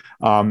field.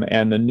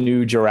 And the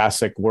new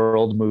Jurassic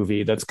World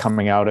movie that's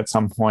coming out at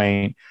some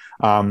point,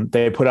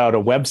 they put out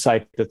a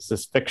website that's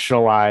this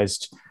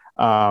fictionalized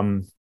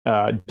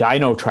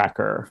dino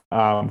tracker,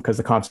 because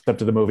the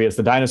concept of the movie is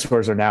the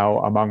dinosaurs are now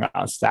among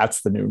us.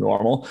 That's the new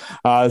normal,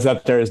 is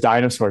that there's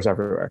dinosaurs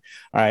everywhere.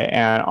 All right.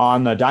 And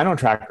on the dino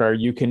tracker,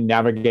 you can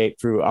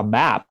navigate through a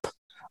map,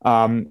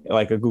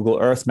 like a Google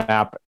Earth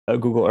map, a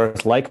Google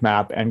Earth-like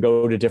map, and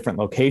go to different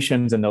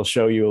locations, and they'll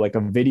show you like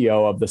a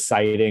video of the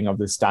sighting of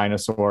this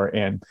dinosaur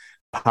in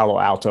Palo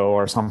Alto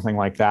or something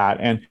like that.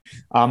 And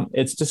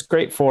it's just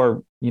great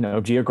for,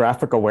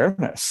 geographic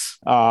awareness,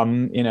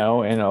 and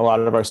a lot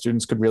of our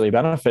students could really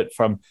benefit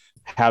from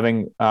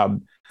having,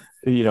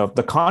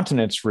 the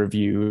continents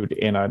reviewed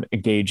in an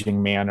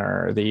engaging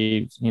manner,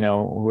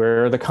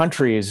 where the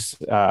countries,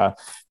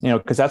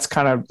 because that's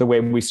kind of the way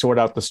we sort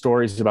out the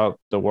stories about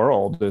the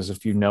world, is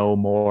if you know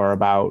more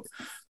about,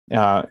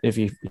 if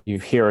you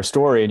hear a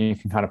story and you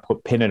can kind of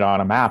pin it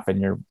on a map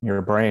in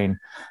your brain,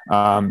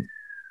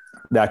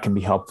 that can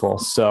be helpful.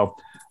 So,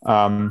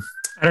 I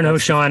don't know,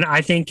 Sean.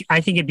 I think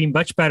it'd be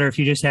much better if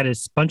you just had a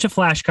bunch of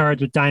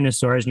flashcards with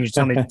dinosaurs, and you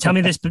just tell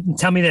me this,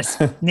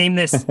 name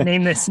this,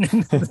 name this,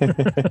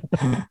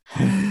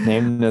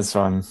 name this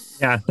one.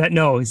 Yeah,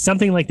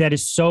 something like that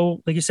is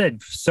so, like you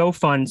said, so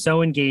fun,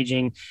 so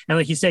engaging, and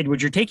like you said,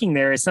 what you're taking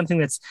there is something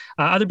that's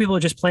other people are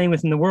just playing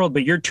with in the world,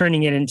 but you're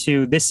turning it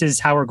into, this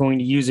is how we're going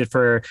to use it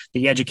for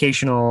the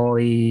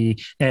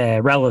educationally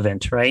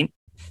relevant, right?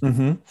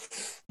 Mm-hmm.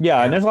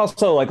 Yeah, and there's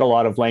also like a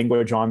lot of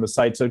language on the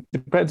site, so it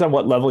depends on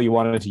what level you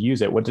wanted to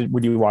use it. What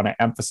would you want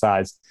to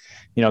emphasize?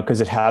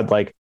 Because it had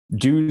like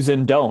do's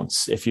and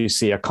don'ts if you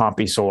see a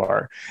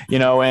compysaur,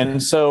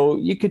 and so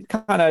you could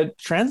kind of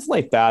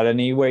translate that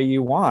any way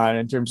you want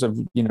in terms of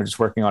just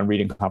working on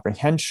reading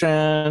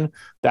comprehension.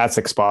 That's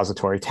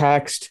expository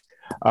text.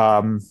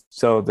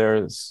 So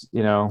there's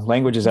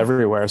languages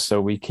everywhere,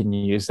 so we can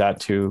use that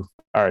to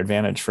our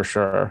advantage for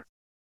sure.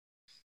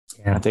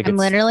 Yeah. I'm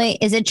literally,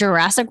 is it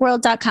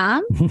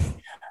JurassicWorld.com?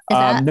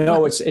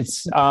 No,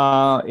 it's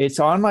on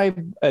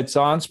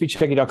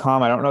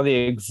speechtechie.com. I don't know the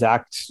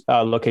exact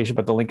location,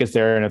 but the link is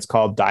there, and it's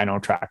called Dino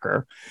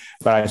Tracker.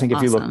 But I think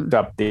if you looked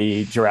up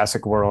the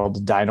Jurassic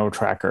World Dino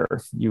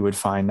Tracker, you would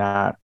find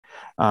that.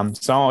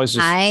 So always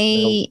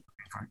just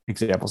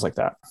examples like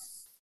that.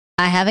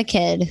 I have a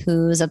kid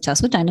who's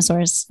obsessed with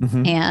dinosaurs,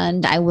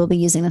 and I will be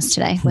using this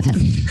today with him.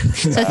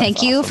 So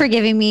thank you for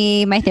giving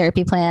me my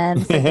therapy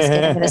plan for this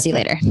kid. I'm going to see you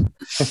later.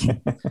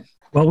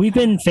 Well, we've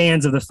been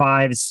fans of the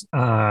Fives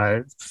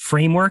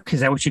framework.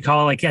 Is that what you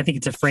call it? Like, I think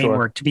it's a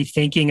framework to be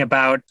thinking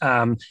about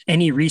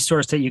any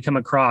resource that you come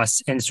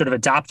across and sort of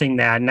adopting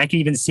that. And I can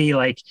even see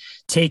like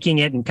taking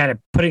it and kind of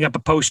putting up a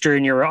poster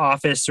in your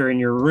office or in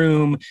your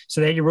room so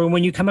that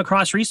when you come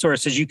across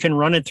resources, you can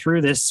run it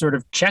through this sort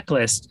of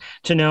checklist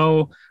to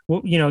know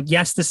well,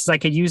 yes, I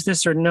could use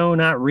this, or no,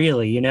 not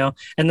really, and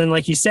then,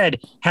 like you said,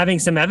 having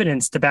some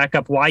evidence to back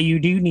up why you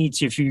do need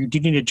to, if you do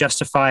need to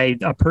justify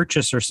a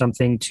purchase or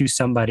something to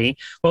somebody.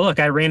 Well, look,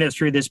 I ran it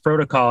through this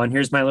protocol, and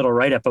here's my little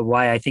write-up of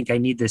why I think I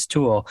need this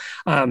tool.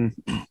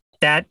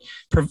 That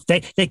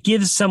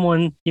gives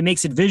someone, it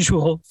makes it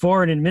visual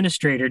for an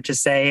administrator to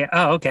say,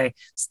 oh, okay,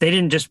 so they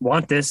didn't just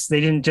want this.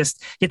 They didn't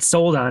just get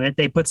sold on it.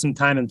 They put some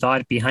time and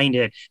thought behind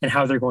it and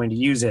how they're going to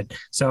use it.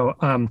 So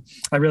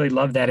I really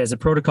love that as a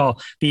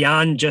protocol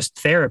beyond just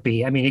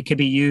therapy. I mean, it could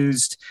be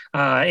used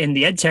in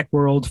the ed tech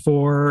world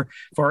for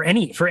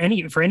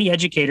any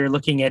educator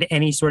looking at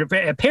any sort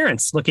of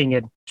parents looking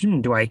at,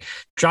 do I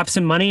drop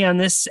some money on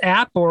this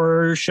app,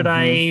 or should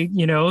I,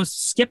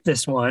 skip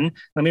this one?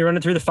 Let me run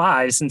it through the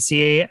fives and see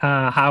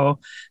how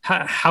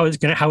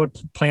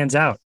it plans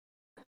out.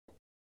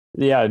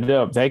 Yeah,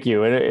 no, thank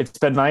you. It's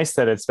been nice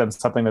that it's been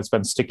something that's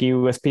been sticky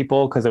with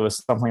people, because it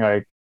was something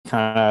I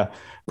kind of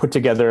put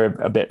together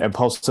a bit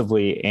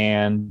impulsively.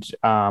 And,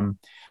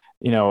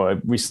 I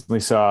recently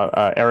saw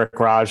Eric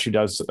Raj, who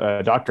does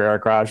Dr.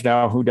 Eric Raj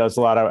now, who does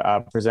a lot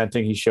of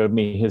presenting. He showed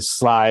me his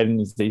slide,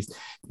 and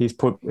he's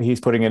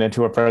putting it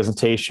into a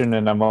presentation,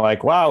 and I'm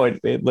like, wow,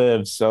 it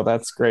lives. So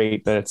that's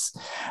great that it's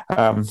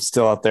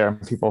still out there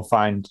and people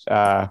find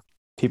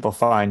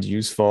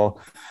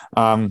useful.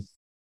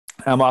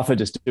 I'm often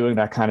just doing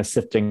that kind of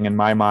sifting in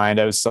my mind.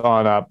 I was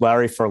on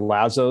Larry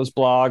Ferlazzo's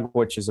blog,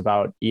 which is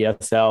about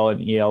ESL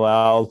and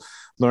ELL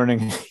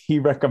learning. He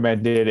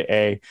recommended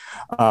a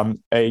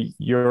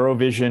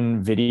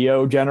Eurovision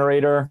video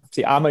generator.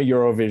 See, I'm a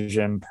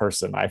Eurovision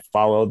person. I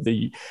followed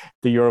the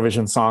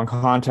Eurovision Song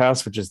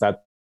Contest, which is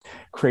that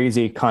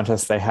crazy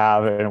contest they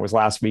have, and it was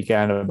last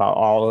weekend,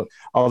 about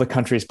all the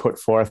countries put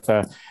forth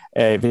a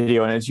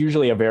video, and it's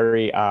usually a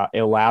very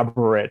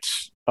elaborate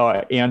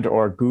and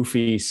or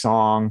goofy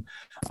song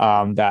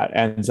that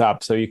ends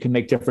up. So you can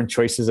make different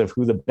choices of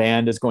who the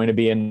band is going to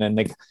be, and then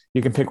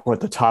you can pick what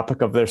the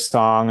topic of their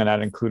song, and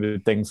that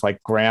included things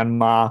like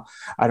grandma.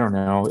 I don't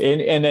know,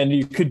 and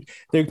then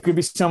there could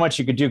be so much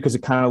you could do, because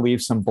it kind of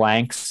leaves some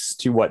blanks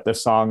to what the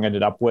song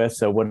ended up with.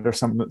 So what are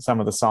some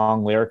of the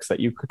song lyrics that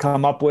you could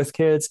come up with,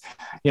 kids?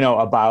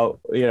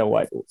 About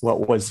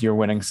what was your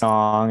winning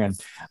song, and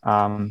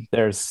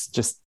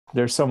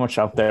there's so much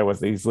out there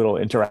with these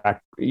little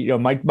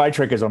my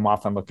trick is I'm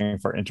often looking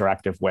for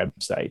interactive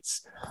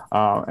websites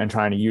and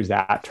trying to use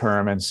that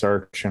term and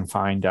search and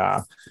find,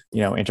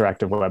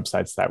 interactive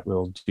websites that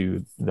will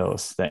do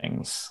those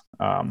things.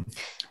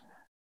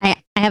 I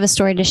have a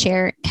story to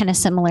share kind of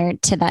similar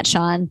to that,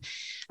 Sean.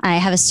 I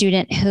have a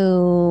student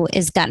who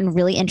has gotten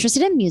really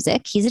interested in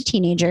music. He's a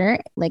teenager.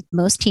 Like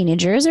most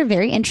teenagers are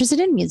very interested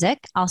in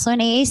music. Also an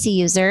AAC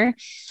user,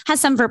 has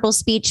some verbal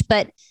speech,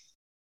 but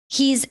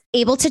he's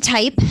able to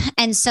type.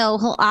 And so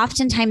he'll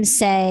oftentimes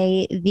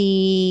say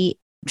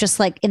just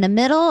like in the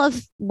middle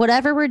of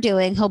whatever we're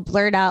doing, he'll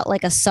blurt out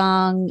like a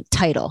song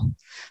title.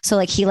 So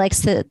like he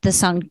likes the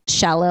song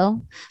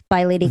Shallow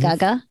by Lady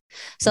Gaga.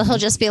 So he'll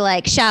just be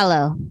like,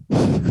 Shallow.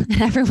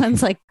 And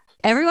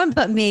everyone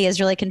but me is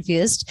really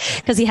confused,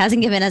 because he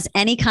hasn't given us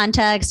any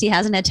context. He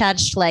hasn't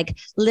attached like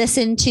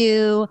listen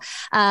to.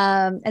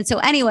 And so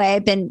anyway,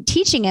 I've been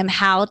teaching him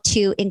how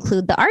to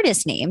include the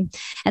artist name.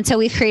 And so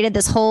we've created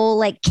this whole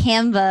like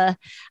Canva.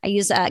 I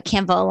use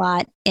Canva a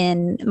lot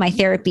in my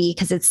therapy,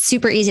 because it's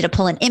super easy to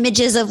pull in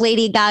images of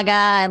Lady Gaga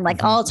and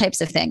like all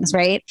types of things.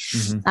 Right.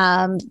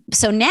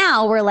 So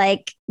now we're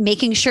like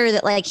making sure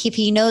that like if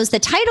he knows the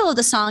title of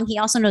the song, he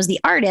also knows the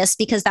artist,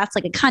 because that's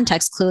like a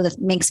context clue that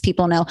makes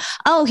people know,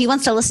 oh, he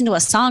wants to listen to a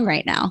song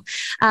right now.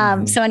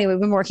 So anyway, we've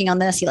been working on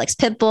this. He likes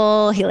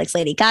Pitbull. He likes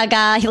Lady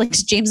Gaga. He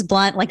likes James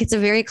Blunt. Like it's a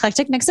very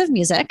eclectic mix of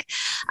music.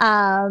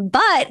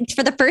 But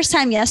for the first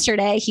time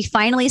yesterday, he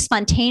finally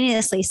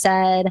spontaneously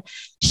said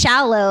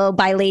Shallow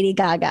by Lady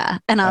Gaga.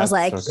 And I was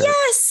like,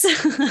 yes.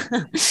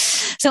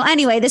 So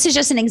anyway, this is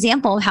just an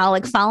example of how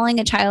like following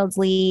a child's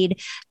lead,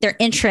 their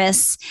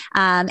interests,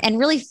 and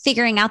really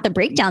figuring out the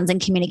breakdowns in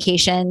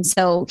communication.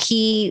 So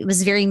he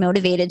was very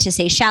motivated to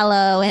say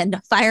Shallow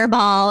and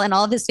Fireball and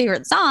all of his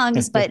favorite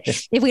songs. But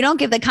if we don't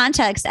give the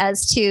context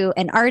as to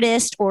an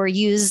artist or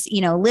use,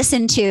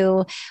 listen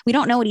to, we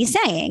don't know what he's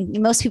saying.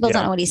 Most people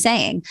don't know what he's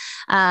saying.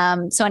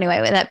 So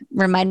anyway, that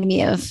reminded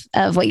me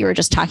of what you were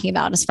just talking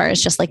about as far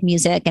as just like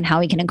music and how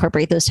we can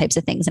incorporate those types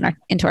of things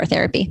into our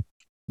therapy.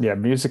 Yeah,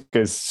 music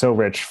is so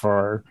rich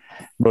for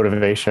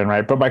motivation,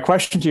 right? But my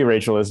question to you,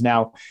 Rachel, is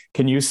now,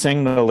 can you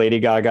sing the Lady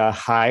Gaga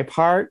high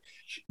part?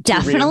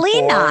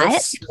 Definitely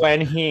not.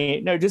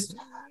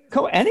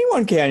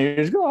 Anyone can. You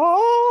just go,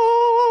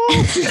 oh. All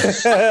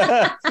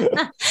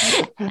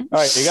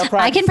right, you got practice.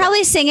 I can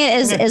probably sing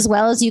it as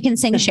well as you can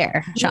sing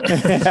Cher, Sean.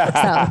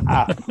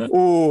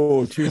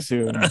 Ooh, too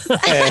soon.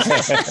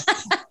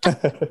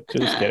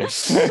 Just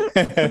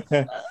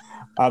kidding.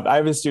 I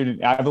have a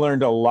student, I've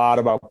learned a lot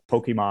about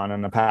Pokemon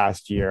in the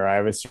past year. I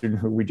have a student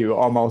who we do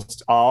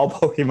almost all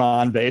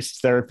Pokemon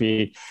based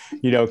therapy,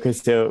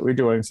 because we're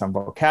doing some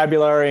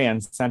vocabulary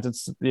and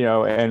sentence,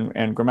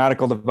 and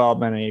grammatical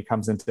development. And he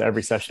comes into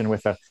every session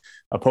with a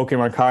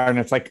Pokemon card. And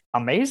it's like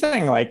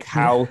amazing, like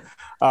how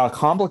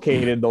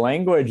complicated the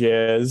language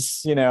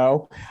is, in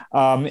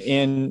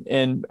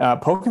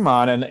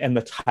Pokemon, and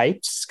the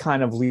types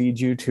kind of lead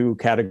you to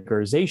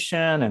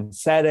categorization and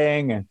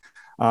setting. And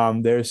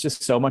there's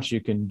just so much you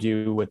can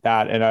do with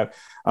that. And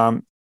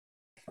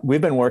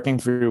we've been working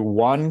through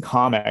one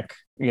comic,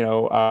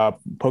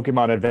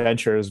 Pokemon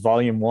Adventures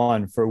Volume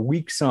 1 for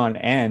weeks on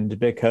end,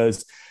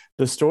 because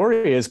the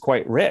story is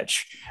quite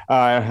rich.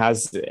 It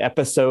has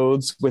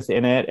episodes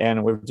within it,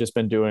 and we've just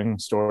been doing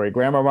story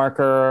grammar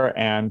marker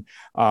and,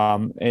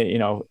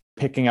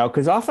 picking out,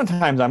 because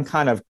oftentimes I'm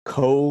kind of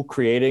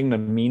co-creating the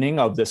meaning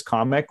of this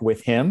comic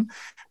with him,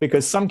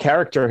 because some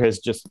character has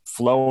just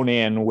flown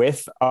in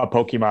with a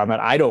Pokemon that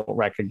I don't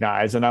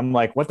recognize. And I'm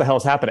like, what the hell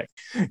is happening?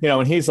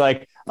 And he's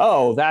like,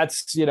 oh,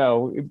 that's, I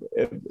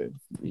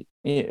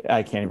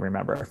can't even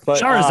remember. But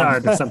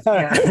Charizard or something.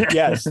 Yeah.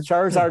 Yes,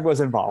 Charizard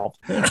was involved.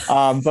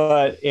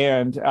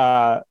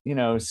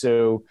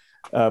 So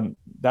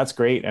that's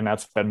great. And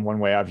that's been one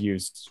way I've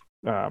used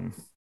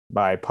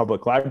my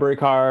public library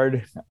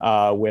card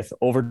with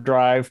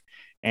Overdrive.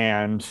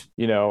 And,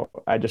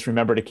 I just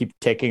remember to keep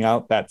taking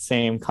out that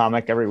same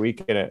comic every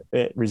week, and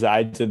it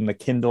resides in the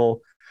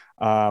Kindle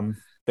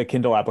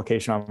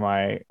application on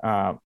my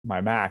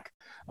Mac.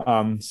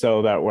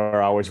 So that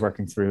we're always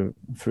working through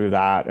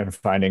that and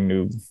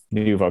finding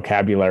new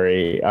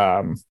vocabulary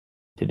to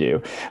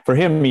do. For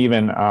him,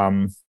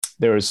 even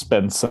there's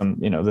been some,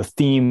 the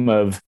theme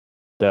of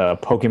the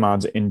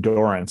Pokemon's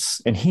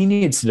endurance, and he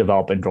needs to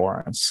develop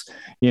endurance,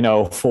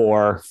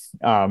 for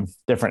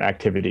different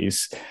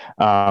activities.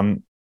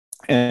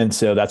 And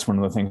so that's one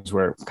of the things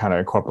we're kind of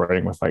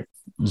incorporating with like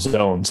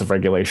zones of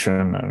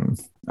regulation and,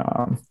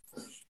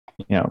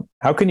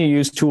 how can you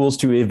use tools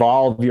to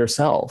evolve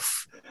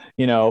yourself,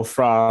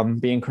 from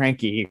being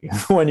cranky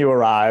when you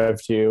arrive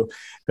to,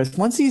 because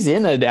once he's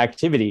in an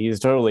activity, he's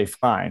totally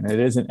fine. It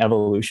is an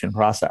evolution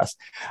process.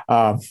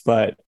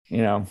 But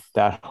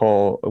that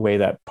whole way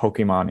that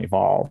Pokemon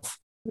evolve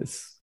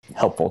is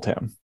helpful to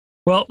him.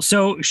 Well,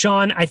 so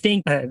Sean, I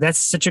think that's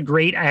such a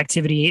great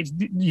activity.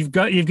 You've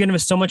given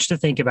us so much to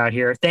think about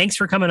here. Thanks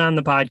for coming on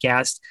the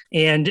podcast,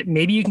 and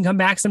maybe you can come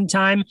back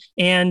sometime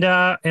and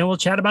we'll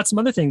chat about some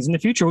other things in the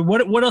future.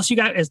 What else you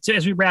got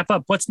as we wrap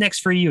up? What's next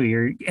for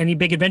you? Any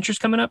big adventures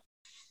coming up?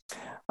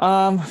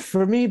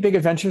 For me, big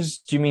adventures.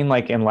 Do you mean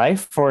like in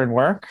life or in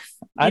work?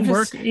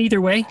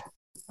 Either way.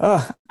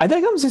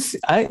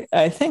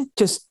 I think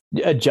just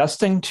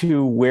adjusting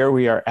to where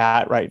we are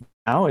at right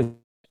now is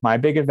my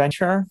big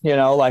adventure,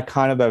 like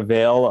kind of the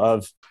veil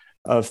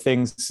of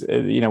things,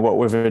 what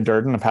we've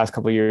endured in the past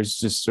couple of years,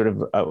 just sort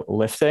of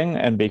lifting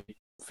and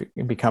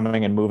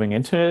becoming and moving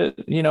into,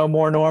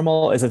 more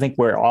normal is I think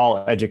where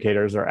all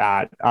educators are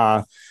at,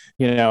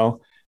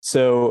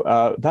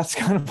 so that's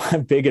kind of my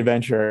big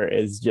adventure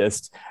is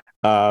just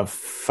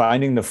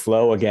finding the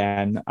flow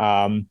again,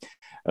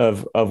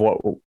 of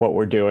what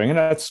we're doing. And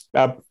that's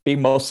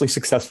being mostly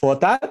successful at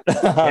that.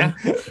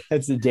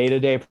 It's a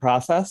day-to-day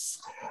process.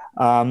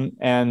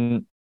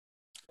 And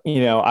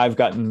I've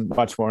gotten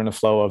much more in the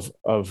flow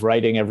of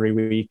writing every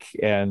week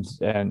and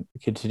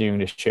continuing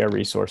to share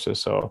resources.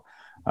 So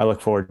I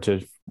look forward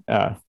to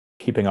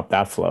keeping up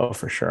that flow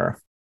for sure.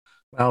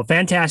 Well,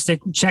 fantastic.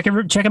 Check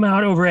them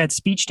out over at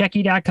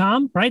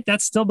speechtechie.com, right?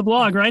 That's still the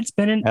blog, right?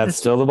 That's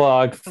still the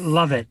blog.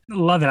 Love it.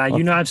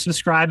 I've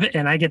subscribed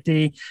and I get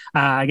the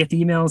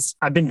emails.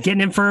 I've been getting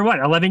them for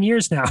 11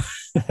 years now.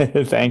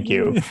 Thank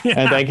you. Yeah.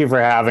 And thank you for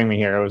having me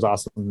here. It was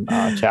awesome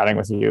chatting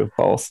with you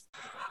both.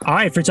 All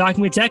right. For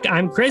Talking with Tech,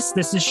 I'm Chris.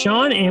 This is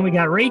Sean, and we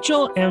got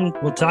Rachel, and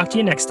we'll talk to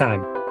you next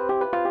time.